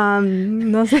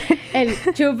 No sé. El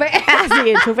chupe.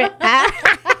 Sí, el chupe.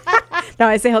 No,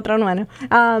 ese es otro hermano.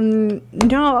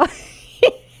 No.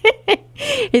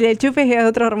 El del chupe es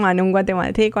otro hermano, un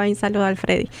guatemalteco. Ahí saludo al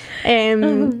Freddy.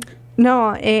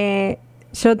 No,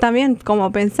 yo también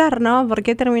como pensar, ¿no? ¿Por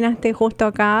qué terminaste justo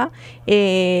acá?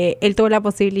 Él tuvo la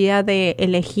posibilidad de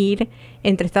elegir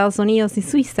entre Estados Unidos y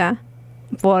Suiza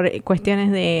por cuestiones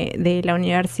de la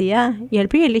universidad, y el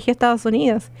pibe eligió Estados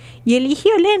Unidos y eligió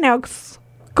Lennox.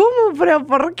 ¿Cómo? ¿Pero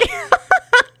por qué?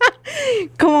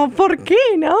 ¿Cómo por qué,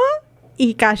 no?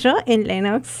 Y cayó en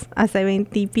Lennox hace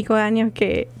 20 y pico de años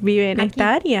que vive en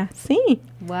esta área. Sí.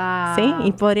 Wow. Sí,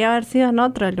 y podría haber sido en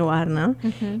otro lugar, ¿no?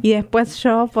 Uh-huh. Y después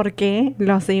yo, ¿por qué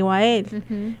lo sigo a él?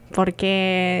 Uh-huh.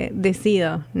 Porque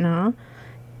decido, ¿no?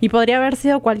 Y podría haber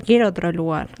sido cualquier otro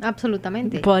lugar.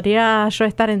 Absolutamente. Podría yo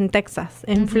estar en Texas,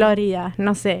 en Florida,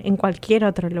 no sé, en cualquier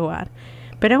otro lugar.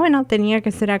 Pero bueno, tenía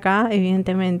que ser acá,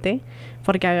 evidentemente,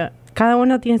 porque cada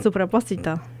uno tiene su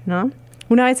propósito, ¿no?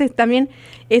 Una vez también,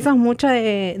 eso es mucho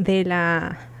de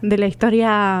la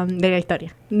historia, de la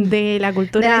cultura. De la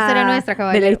historia nuestra,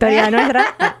 caballero. De la historia nuestra.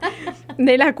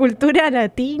 de la cultura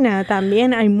latina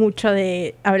también hay mucho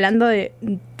hablando de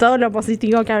todo lo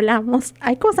positivo que hablamos,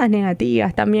 hay cosas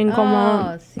negativas también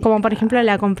como por ejemplo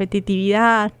la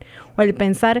competitividad o el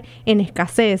pensar en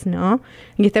escasez, ¿no?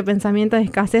 Y este pensamiento de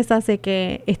escasez hace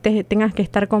que tengas que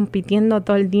estar compitiendo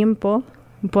todo el tiempo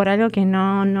por algo que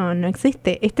no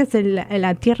existe. Esta es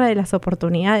la tierra de las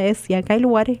oportunidades y acá hay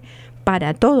lugares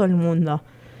para todo el mundo.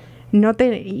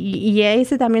 Y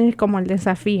ese también es como el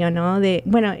desafío, ¿no? De,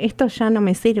 bueno, esto ya no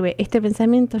me sirve, este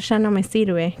pensamiento ya no me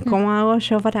sirve. ¿Cómo hago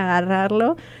yo para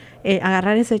agarrarlo,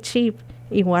 agarrar ese chip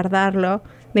y guardarlo,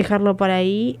 dejarlo por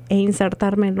ahí e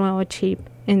insertarme el nuevo chip?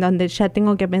 En donde ya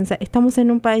tengo que pensar, estamos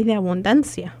en un país de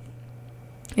abundancia.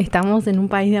 Estamos en un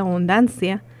país de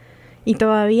abundancia. Y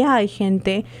todavía hay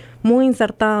gente muy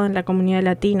insertada en la comunidad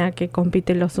latina que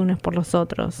compite los unos por los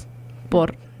otros.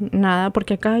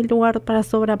 Porque acá hay lugar para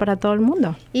sobra para todo el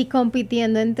mundo. Y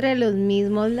compitiendo entre los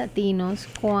mismos latinos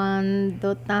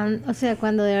cuando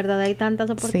de verdad hay tantas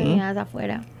oportunidades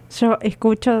afuera. Yo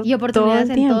escucho y oportunidades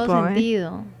todo el tiempo, en todo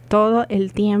sentido. Todo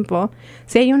el tiempo.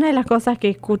 Si hay una de las cosas que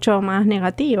escucho más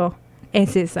negativo,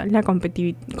 es esa, la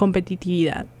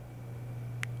competitividad.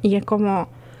 Y es como,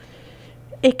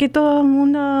 es que todo el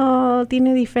mundo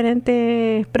tiene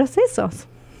diferentes procesos.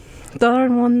 Todo el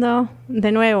mundo,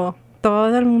 de nuevo,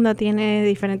 todo el mundo tiene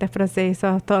diferentes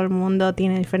procesos, todo el mundo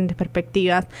tiene diferentes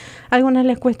perspectivas. A algunas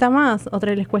les cuesta más,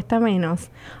 otras les cuesta menos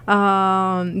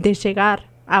de llegar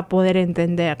a poder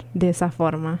entender de esa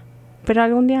forma. Pero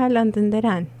algún día lo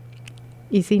entenderán.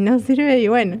 Y si no sirve, y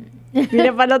bueno,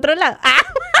 mira para el otro lado.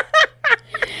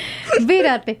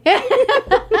 Mírate.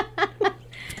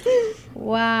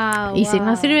 Wow. Y si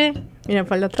no sirve, mira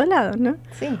para el otro lado, ¿no?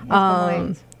 Sí, es como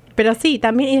es. Pero sí,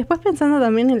 también, y después pensando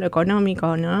también en lo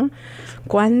económico, ¿no?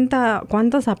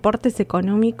 ¿Cuántos aportes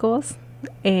económicos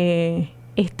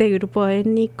este grupo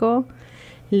étnico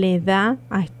le da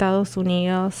a Estados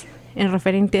Unidos en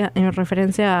referencia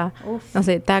a, no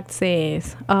sé,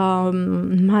 taxes,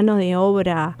 mano de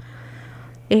obra?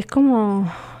 Es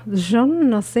como, yo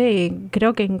no sé,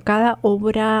 creo que en cada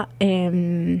obra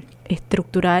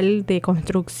estructural de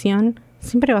construcción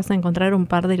siempre vas a encontrar un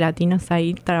par de latinos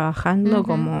ahí trabajando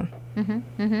como...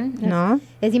 ¿no?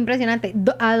 Es impresionante.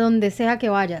 A donde sea que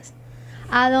vayas,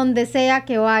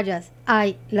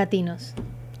 hay latinos,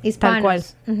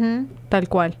 hispanos. Tal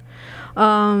cual.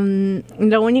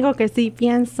 Lo único que sí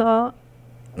pienso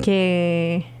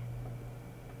que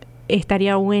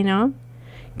estaría bueno,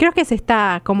 creo que se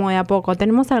está como de a poco.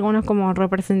 Tenemos algunos como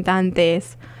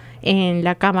representantes en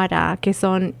la Cámara que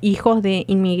son hijos de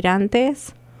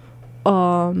inmigrantes,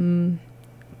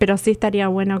 pero sí estaría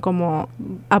bueno como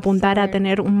apuntar a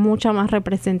tener mucha más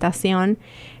representación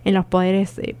en los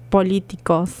poderes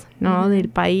políticos, ¿no? Del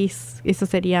país. Eso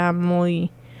sería muy,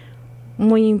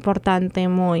 muy importante,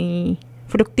 muy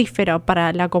fructífero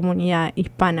para la comunidad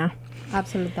hispana.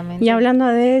 Absolutamente. Y hablando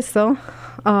de eso,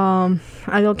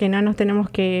 algo que no nos tenemos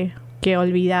que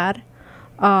olvidar,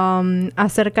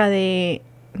 acerca de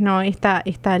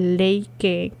esta ley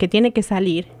que tiene que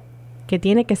salir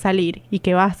y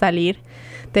que va a salir.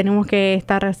 Tenemos que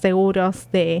estar seguros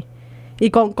y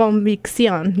con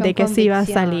convicción de que sí va a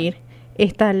salir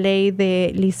esta ley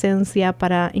de licencia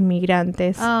para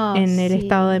inmigrantes en el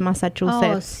estado de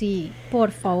Massachusetts. Sí,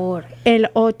 por favor. El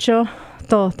 8,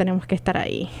 todos tenemos que estar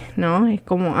ahí, ¿no? Es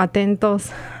como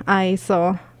atentos a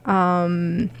eso.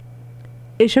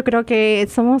 Yo creo que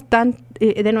somos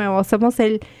somos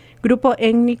el grupo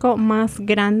étnico más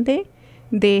grande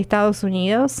de Estados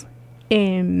Unidos,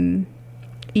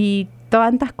 y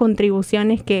tantas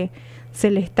contribuciones que se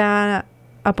le está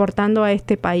aportando a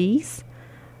este país.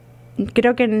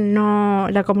 Creo que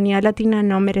la comunidad latina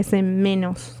no merece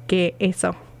menos que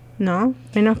eso, ¿no?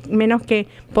 Menos que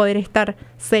poder estar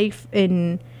safe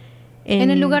en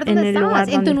el lugar donde estabas,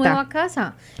 en tu nueva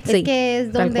casa. Sí, es que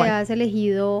es donde has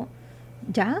elegido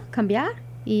ya cambiar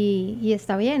y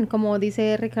está bien. Como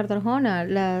dice Ricardo Arjona,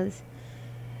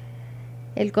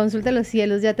 el cónsul de los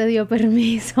cielos ya te dio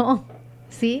permiso.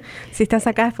 ¿Sí? Si estás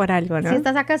acá es por algo, ¿no? Si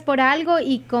estás acá es por algo,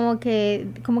 y como que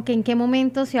en qué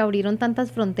momento se abrieron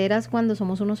tantas fronteras cuando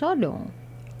somos uno solo.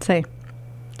 Sí.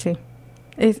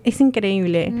 Es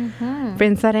increíble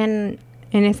pensar en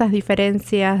esas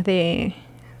diferencias de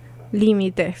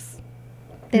límites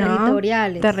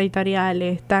territoriales, ¿no?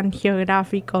 Territoriales, tan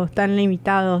geográficos, tan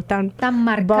limitados, tan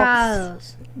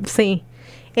marcados. Sí.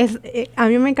 A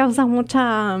mí me causa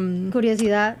mucha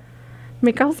curiosidad.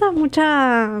 Me causa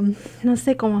mucha, no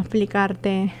sé cómo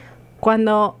explicarte.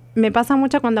 Me pasa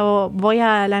mucho cuando voy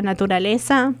a la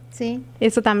naturaleza. Sí.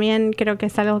 Eso también creo que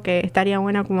es algo que estaría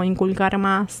bueno como inculcar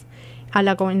más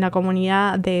en la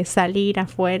comunidad de salir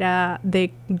afuera,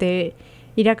 de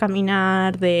ir a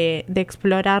caminar, de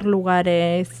explorar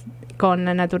lugares con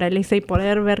la naturaleza y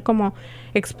poder ver como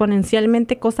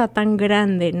exponencialmente cosa tan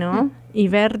grande, ¿no? Y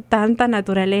ver tanta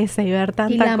naturaleza y ver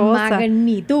tanta cosa. Y la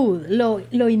magnitud,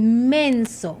 lo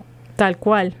inmenso. Tal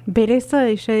cual. Ver eso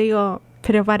y yo digo,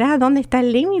 pero pará, ¿dónde está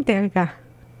el límite acá?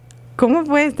 ¿Cómo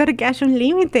puede ser que haya un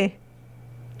límite?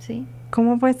 Sí.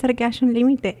 ¿Cómo puede ser que haya un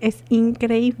límite? Es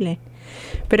increíble.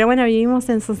 Pero bueno, vivimos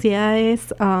en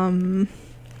sociedades...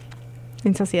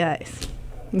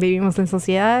 Vivimos en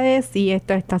sociedades y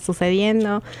esto está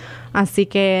sucediendo. Así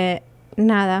que,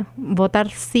 nada, votar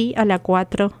sí a la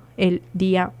 4 el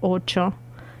día 8.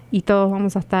 Y todos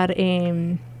vamos a estar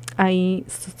ahí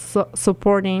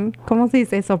supporting. ¿Cómo se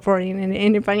dice supporting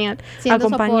en español?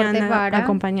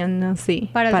 Acompañando, sí.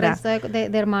 Para el resto de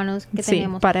hermanos que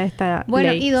tenemos. Para esta Bueno,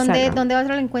 ley. ¿y dónde va a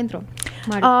ser el encuentro,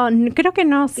 Maru? Creo que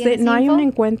no hay un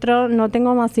encuentro, no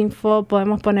tengo más info.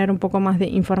 Podemos poner un poco más de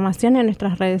información en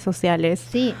nuestras redes sociales.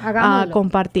 Sí, hagámoslo. A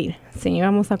compartir, sí,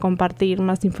 vamos a compartir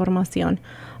más información.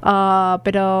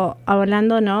 Pero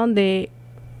hablando, ¿no?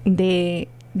 de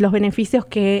los beneficios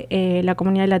que la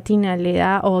comunidad latina le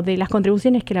da, o de las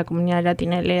contribuciones que la comunidad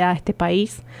latina le da a este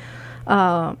país,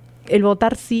 el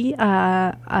votar sí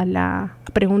a la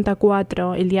pregunta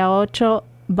 4 el día 8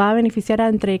 va a beneficiar a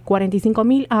entre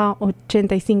 45.000 a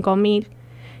 85.000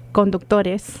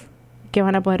 conductores que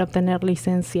van a poder obtener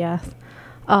licencias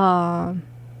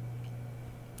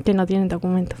que no tienen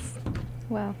documentos.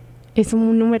 Wow. Es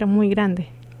un número muy grande.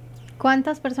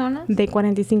 ¿Cuántas personas? De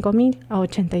 45.000 a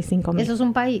 85.000. ¿Eso es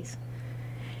un país?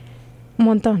 Un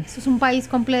montón. ¿Eso es un país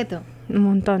completo? Un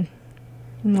montón.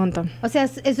 O sea,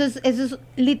 eso es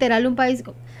literal un país...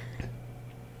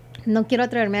 No quiero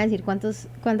atreverme a decir cuántas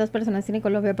personas tiene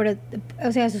Colombia, pero,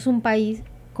 o sea, eso es un país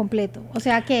completo. O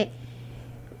sea que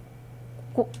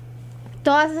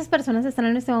todas esas personas están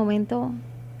en este momento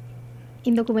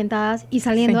indocumentadas y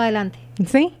saliendo adelante.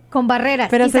 Sí. Con barreras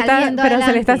pero y saliendo adelante. Pero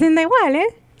se le está haciendo igual, ¿eh?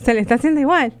 Se le está haciendo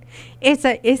igual.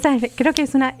 Creo que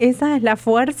esa es la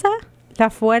fuerza.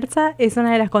 La fuerza es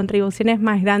una de las contribuciones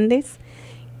más grandes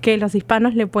que los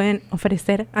hispanos le pueden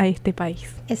ofrecer a este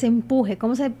país. Ese empuje,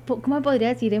 ¿cómo podría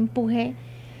decir empuje?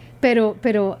 Pero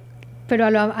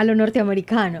a lo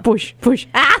norteamericano. Push.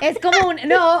 Es como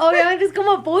obviamente es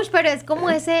como push, pero es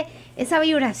como esa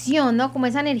vibración, ¿no? Como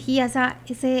esa energía,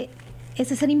 ese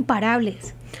ser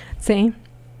imparables. Sí,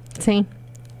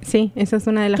 esa es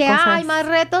una de las cosas. ¿Que hay más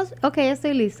retos? Ok,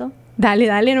 estoy listo.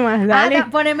 Dale nomás, dale.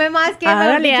 Poneme más que...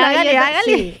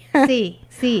 Hágale.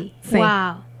 Sí.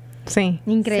 Wow. Sí.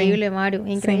 Increíble, sí. Maru,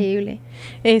 increíble.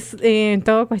 Sí. Es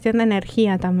todo cuestión de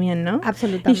energía también, ¿no?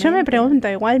 Absolutamente. Y yo me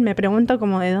pregunto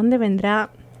como de dónde vendrá.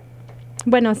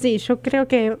 Bueno, sí, yo creo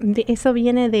que eso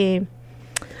viene de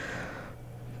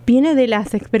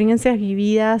las experiencias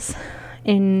vividas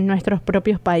en nuestros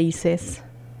propios países.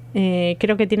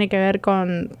 Creo que tiene que ver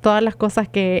con todas las cosas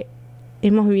que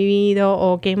hemos vivido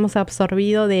o que hemos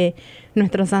absorbido de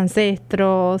nuestros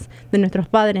ancestros, de nuestros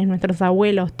padres, nuestros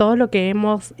abuelos, todo lo que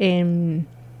hemos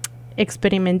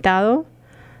experimentado,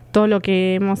 todo lo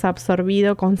que hemos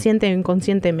absorbido consciente o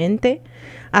inconscientemente,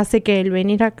 hace que el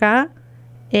venir acá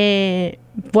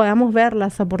podamos ver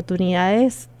las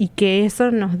oportunidades y que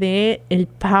eso nos dé el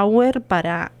power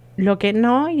para lo que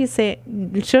no hice.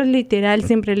 Yo literal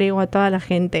siempre le digo a toda la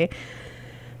gente,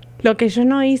 lo que yo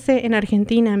no hice en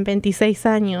Argentina en 26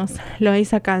 años, lo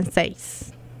hice acá en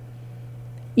 6.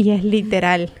 Y es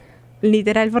literal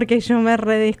porque yo me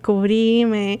redescubrí,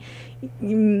 me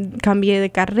cambié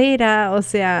de carrera, o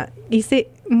sea, hice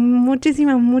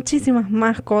muchísimas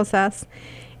más cosas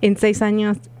en 6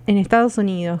 años en Estados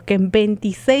Unidos que en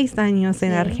 26 años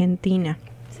en Argentina.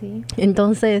 Sí.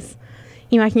 Entonces,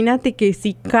 imagínate que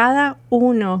si cada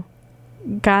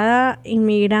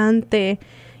inmigrante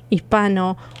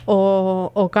hispano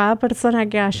o cada persona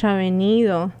que haya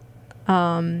venido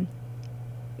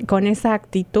con esa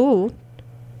actitud,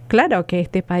 claro que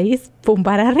este país pum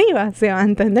para arriba, se va a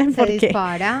entender, se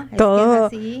dispara, todo,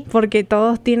 es que es así. Porque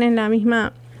todos tienen la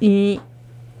misma. Y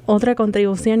otra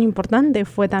contribución importante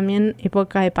fue también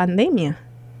época de pandemia.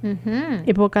 Uh-huh.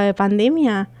 Época de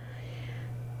pandemia,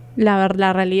 la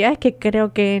realidad es que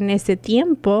creo que en ese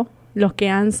tiempo los que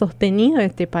han sostenido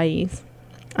este país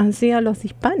han sido los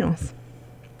hispanos,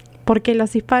 porque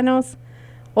los hispanos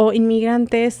o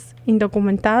inmigrantes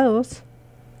indocumentados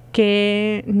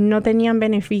que no tenían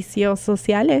beneficios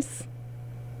sociales,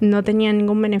 no tenían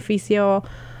ningún beneficio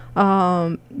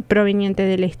proveniente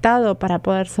del Estado para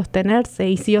poder sostenerse,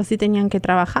 y sí o sí tenían que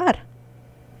trabajar.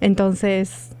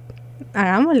 Entonces,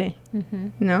 hagámosle,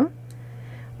 uh-huh. ¿no?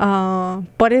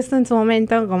 Por eso en su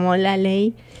momento, como la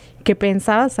ley que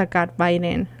pensaba sacar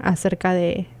Biden acerca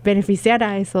de beneficiar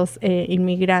a esos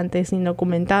inmigrantes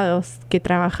indocumentados que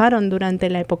trabajaron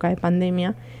durante la época de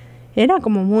pandemia, era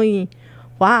como muy,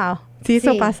 wow, si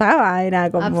eso pasaba, era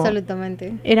como...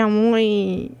 Absolutamente. Era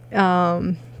muy,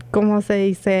 ¿cómo se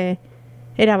dice?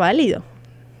 Era válido,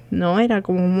 ¿no? Era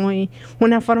como muy,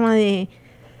 una forma de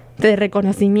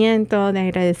reconocimiento, de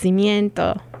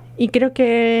agradecimiento. Y creo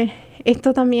que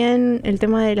esto también, el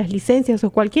tema de las licencias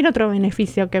o cualquier otro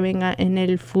beneficio que venga en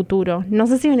el futuro, no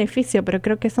sé si beneficio, pero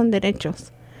creo que son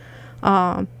derechos.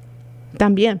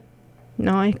 También,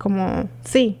 ¿no? Es como,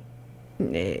 sí,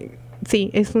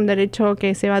 es un derecho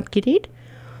que se va a adquirir,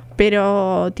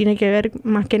 pero tiene que ver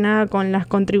más que nada con las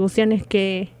contribuciones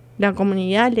que la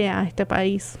comunidad le da a este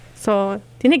país.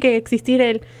 Tiene que existir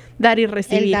el dar y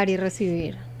recibir. El dar y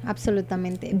recibir,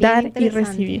 absolutamente. Bien dar y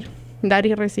recibir. Dar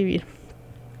y recibir.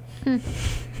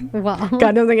 Wow.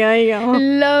 Claro, se queda ahí,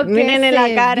 lo que miren en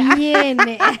la cara.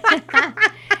 Viene.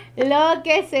 Lo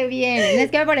que se viene.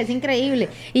 Es que me parece increíble.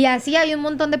 Y así hay un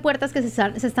montón de puertas que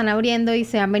se están abriendo y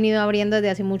se han venido abriendo desde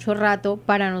hace mucho rato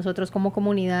para nosotros como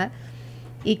comunidad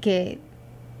y que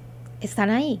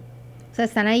están ahí. O sea,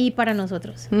 están ahí para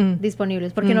nosotros,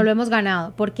 disponibles, porque no lo hemos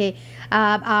ganado, porque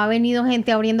ha venido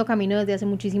gente abriendo camino desde hace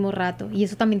muchísimo rato, y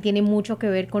eso también tiene mucho que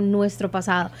ver con nuestro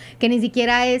pasado, que ni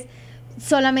siquiera es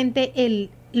solamente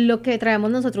lo que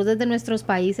traemos nosotros desde nuestros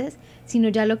países, sino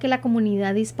ya lo que la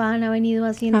comunidad hispana ha venido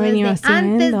haciendo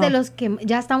antes de los que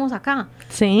ya estamos acá.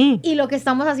 Sí. Y lo que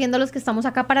estamos haciendo los que estamos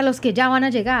acá para los que ya van a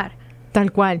llegar.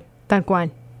 Tal cual, tal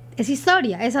cual. Es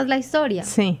historia, esa es la historia.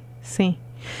 Sí, sí.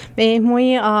 Es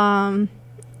muy...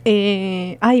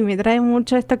 me trae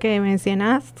mucho esto que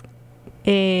mencionas.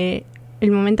 El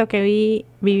momento que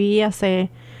viví hace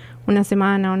una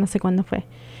semana o no sé cuándo fue.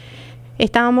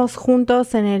 Estábamos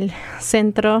juntos en el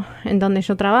centro en donde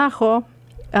yo trabajo,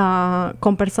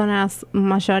 con personas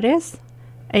mayores,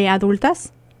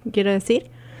 adultas, quiero decir,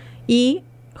 y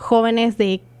jóvenes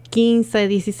de 15,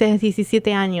 16,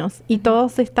 17 años. Y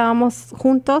todos estábamos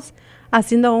juntos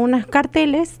haciendo unos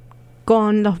carteles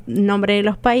con los nombres de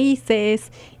los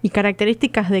países y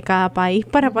características de cada país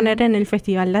para poner en el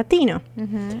Festival Latino.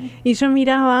 Y yo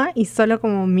miraba y solo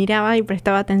como miraba y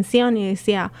prestaba atención y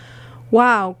decía,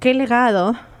 wow, qué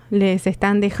legado les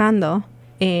están dejando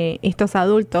estos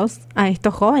adultos a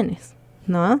estos jóvenes,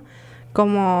 ¿no?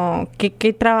 Como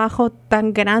qué trabajo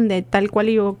tan grande, tal cual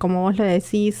y como vos lo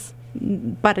decís,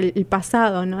 para el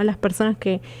pasado, ¿no? Las personas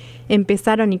que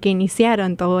empezaron y que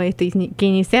iniciaron todo esto y que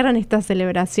iniciaron esta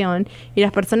celebración, y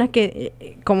las personas que,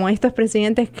 como estos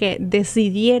presidentes que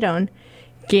decidieron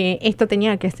que esto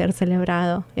tenía que ser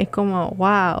celebrado. Es como,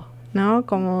 wow, ¿no?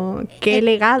 Como, qué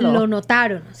legado. Lo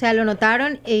notaron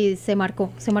y se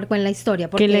marcó en la historia.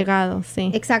 Qué legado,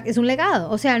 sí. Exacto, es un legado.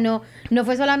 O sea, no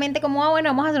fue solamente como, bueno,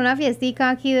 vamos a hacer una fiestica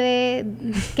aquí que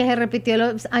se repitió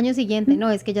los años siguientes.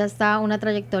 No, es que ya está una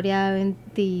trayectoria de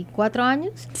 24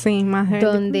 años. Sí, más de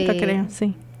 20, creo,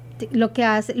 sí.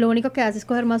 Lo único que hace es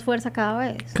coger más fuerza cada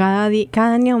vez.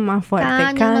 Cada año más fuerte,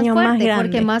 cada año más grande.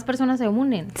 Porque más personas se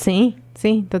unen. Sí,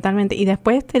 sí, totalmente. Y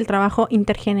después el trabajo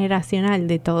intergeneracional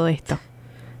de todo esto,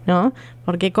 ¿no?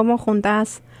 Porque cómo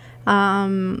juntas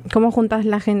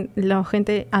la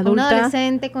gente adulta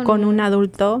con un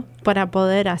adulto para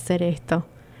poder hacer esto.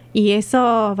 Y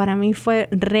eso para mí fue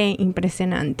re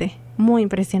impresionante. Muy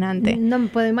impresionante. No me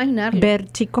puedo imaginar. Ver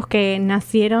chicos que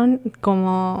nacieron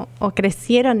o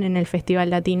crecieron en el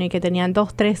Festival Latino y que tenían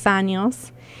 2, 3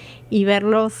 años y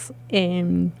verlos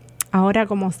ahora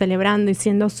como celebrando y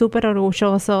siendo súper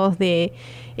orgullosos de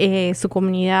su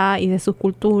comunidad y de su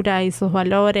cultura y sus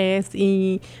valores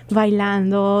y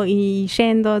bailando y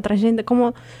trayendo,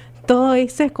 como todo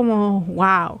eso es como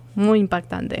wow, muy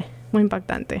impactante, muy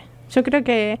impactante. Yo creo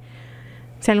que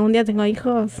si algún día tengo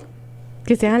hijos,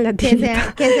 que se hagan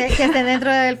latinitos. Que estén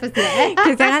dentro del festival.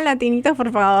 Que se hagan latinitos,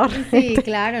 por favor. Sí,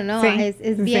 claro, ¿no? Sí,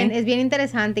 es bien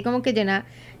interesante y como que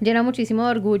llena muchísimo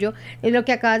de orgullo. Y lo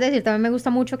que acabas de decir también me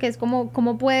gusta mucho, que es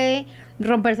cómo puede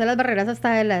romperse las barreras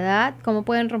hasta de la edad, cómo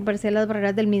pueden romperse las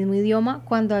barreras del mismo idioma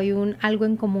cuando hay algo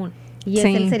en común. Y es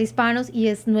el ser hispanos y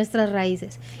es nuestras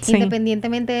raíces. Sí.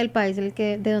 Independientemente del país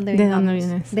de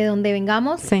donde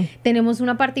vengamos, tenemos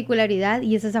una particularidad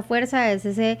y es esa fuerza, es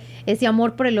ese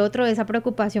amor por el otro, esa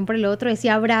preocupación por el otro,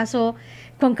 ese abrazo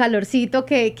con calorcito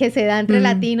que se da entre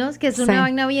latinos, que es una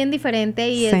vaina bien diferente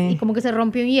y como que se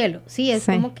rompe un hielo. Sí, es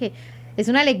como que es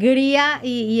una alegría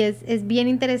y es bien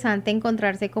interesante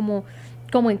encontrarse como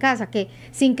como en casa, que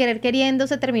sin querer queriendo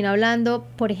se termina hablando,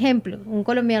 por ejemplo, un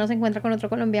colombiano se encuentra con otro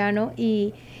colombiano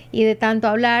y de tanto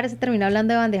hablar se termina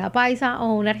hablando de bandeja paisa,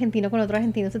 o un argentino con otro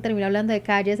argentino se termina hablando de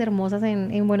calles hermosas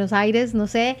en Buenos Aires, no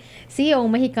sé, sí, o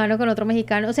un mexicano con otro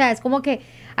mexicano, o sea, es como que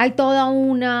hay toda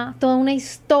una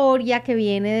historia que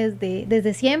viene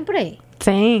desde siempre.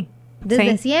 Sí.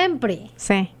 Desde siempre.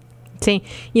 Sí, sí.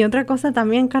 Y otra cosa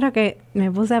también, cara, que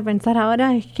me puse a pensar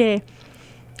ahora es que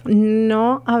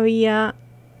no había,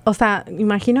 o sea,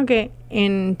 imagino que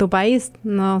en tu país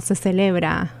no se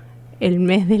celebra el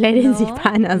mes de la herencia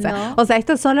hispana, o sea,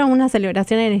 esto es solo una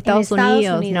celebración en Estados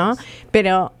Unidos, ¿no?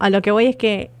 Pero a lo que voy es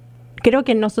que creo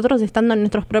que nosotros, estando en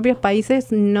nuestros propios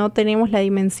países, no tenemos la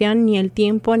dimensión, ni el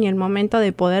tiempo, ni el momento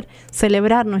de poder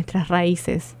celebrar nuestras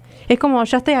raíces. Es como,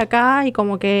 ya estoy acá y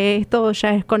como que esto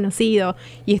ya es conocido,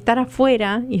 y estar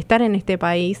afuera y estar en este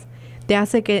país te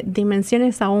hace que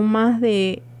dimensiones aún más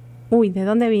de, ¿de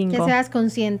dónde vengo? Que seas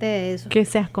consciente de eso. Que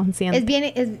seas consciente. Es bien,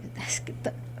 es que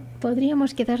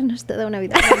podríamos quedarnos toda una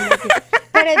vida aquí.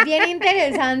 Pero es bien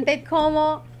interesante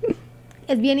cómo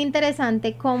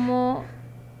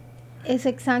es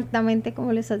exactamente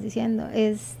como le estás diciendo.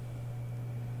 Es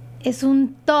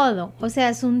un todo, o sea,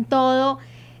 es un todo.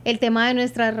 El tema de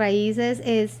nuestras raíces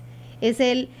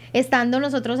estando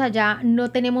nosotros allá,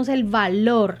 no tenemos el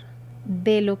valor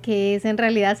de lo que es en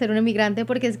realidad ser un emigrante,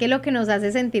 porque es que lo que nos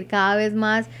hace sentir cada vez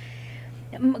más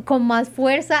con más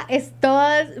fuerza es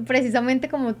precisamente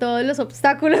como todos los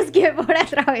obstáculos que hay por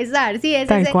atravesar. Sí, es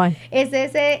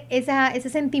ese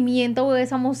sentimiento o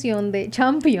esa emoción de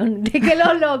champion, de que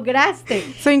lo lograste.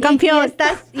 Soy un campeón.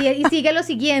 Y sigue lo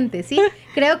siguiente, ¿sí?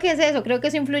 Creo que es eso, creo que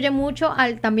eso influye mucho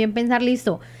al también pensar,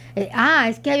 listo,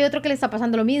 es que hay otro que le está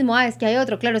pasando lo mismo, es que hay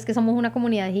otro, claro, es que somos una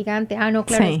comunidad gigante, no,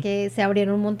 claro, sí. Es que se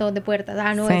abrieron un montón de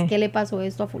puertas, no, sí. Es que le pasó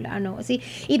esto a fulano, sí,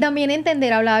 y también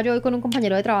entender, hablaba yo hoy con un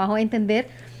compañero de trabajo, entender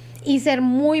y ser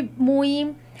muy,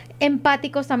 muy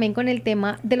empáticos también con el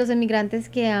tema de los inmigrantes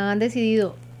que han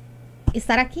decidido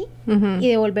estar aquí y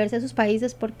devolverse a sus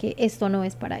países porque esto no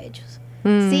es para ellos.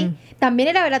 Sí, también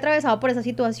el haber atravesado por esa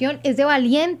situación es de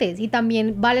valientes, y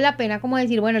también vale la pena como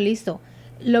decir, bueno, listo,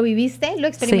 lo viviste, lo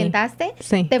experimentaste,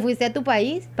 sí. Te fuiste a tu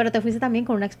país, pero te fuiste también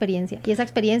con una experiencia, y esa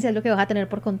experiencia es lo que vas a tener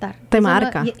por contar. Te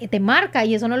marca. Te marca,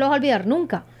 y eso no lo vas a olvidar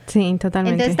nunca. Sí,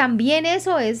 totalmente. Entonces también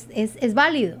eso es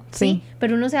válido, ¿sí?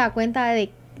 Pero uno se da cuenta de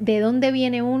dónde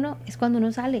viene uno, es cuando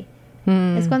uno sale,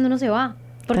 es cuando uno se va.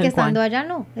 Porque estando allá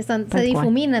se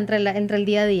difumina entre el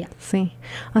día a día. Sí.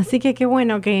 Así que qué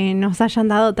bueno que nos hayan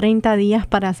dado 30 días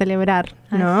para celebrar,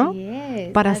 ¿no? Así es.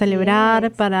 Para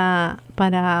celebrar, para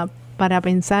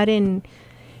pensar en,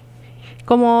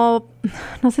 como,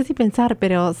 no sé si pensar,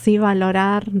 pero sí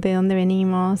valorar de dónde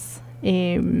venimos,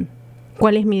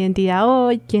 cuál es mi identidad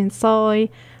hoy, quién soy,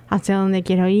 hacia dónde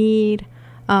quiero ir.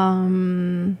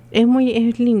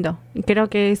 Es lindo. Creo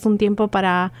que es un tiempo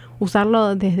para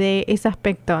usarlo desde ese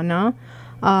aspecto, ¿no?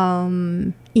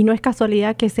 Y no es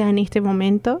casualidad que sea en este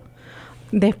momento.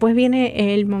 Después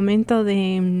viene el momento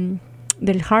del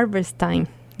harvest time,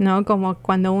 ¿no? Como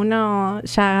cuando uno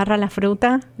ya agarra la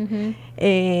fruta.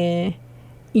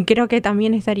 Y creo que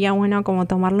también estaría bueno como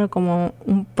tomarlo como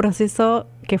un proceso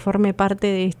que forme parte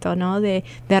de esto, ¿no? De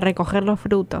recoger los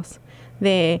frutos.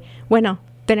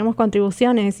 Tenemos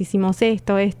contribuciones, hicimos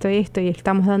esto, y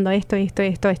estamos dando esto a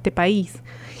este país.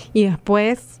 Y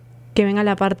después que venga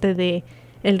la parte de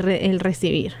el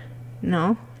recibir,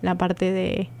 ¿no? La parte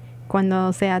de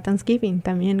cuando sea Thanksgiving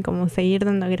también, como seguir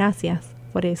dando gracias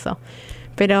por eso.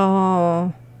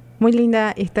 Pero muy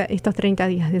linda estos 30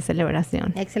 días de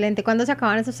celebración. Excelente. ¿Cuándo se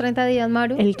acaban esos 30 días,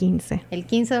 Maru? El 15. El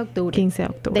 15 de octubre. 15 de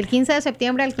octubre. Del 15 de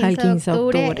septiembre al 15 de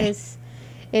octubre es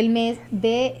el mes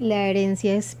de la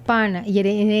herencia hispana. Y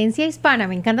herencia hispana,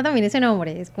 me encanta también ese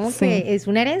nombre. Es como que es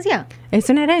una herencia. Es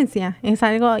una herencia. Es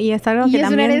algo que también...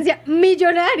 es una herencia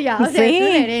millonaria. O sea, es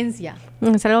una herencia.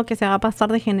 Es algo que se va a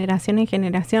pasar de generación en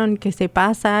generación, que se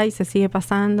pasa y se sigue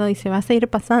pasando y se va a seguir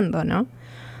pasando, ¿no?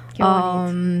 Qué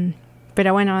bonito.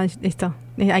 Pero bueno, esto,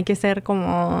 hay que ser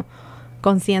como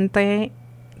consciente,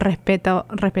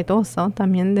 respetuoso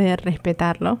también de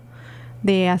respetarlo,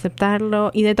 de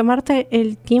aceptarlo y de tomarte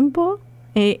el tiempo,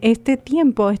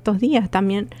 estos días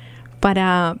también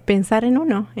para pensar en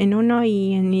uno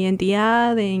y en mi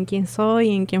identidad, en quién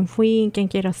soy, en quién fui, en quién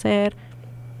quiero ser.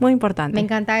 Muy importante. Me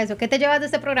encanta eso. ¿Qué te llevas de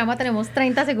este programa? Tenemos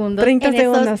 30 segundos. 30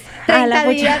 segundos. 30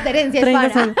 días de herencia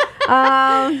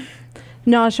hispana.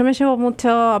 No, yo me llevo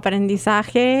mucho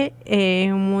aprendizaje,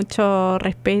 mucho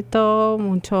respeto,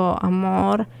 mucho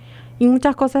amor y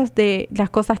muchas cosas de las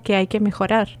cosas que hay que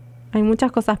mejorar. Hay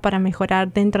muchas cosas para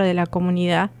mejorar dentro de la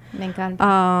comunidad. Me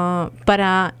encanta.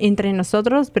 Para entre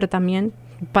nosotros, pero también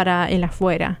para el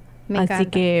afuera. Así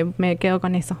que me quedo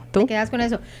con eso. ¿Tú? Te quedas con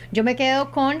eso. Yo me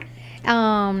quedo con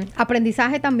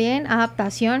aprendizaje también,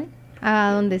 adaptación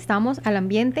a donde estamos, al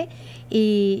ambiente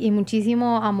y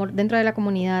muchísimo amor dentro de la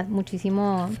comunidad, mucha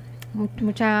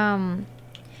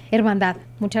hermandad.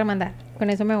 Con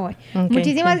eso me voy. Okay,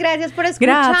 muchísimas gracias por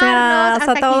escucharnos. Gracias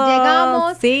hasta a aquí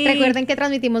llegamos. Sí. Recuerden que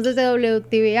transmitimos desde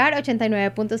WTBR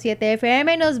 89.7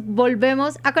 FM. Nos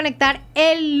volvemos a conectar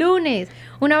el lunes.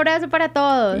 Un abrazo para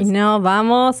todos. Y nos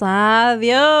vamos.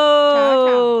 Adiós. Chao,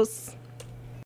 chao.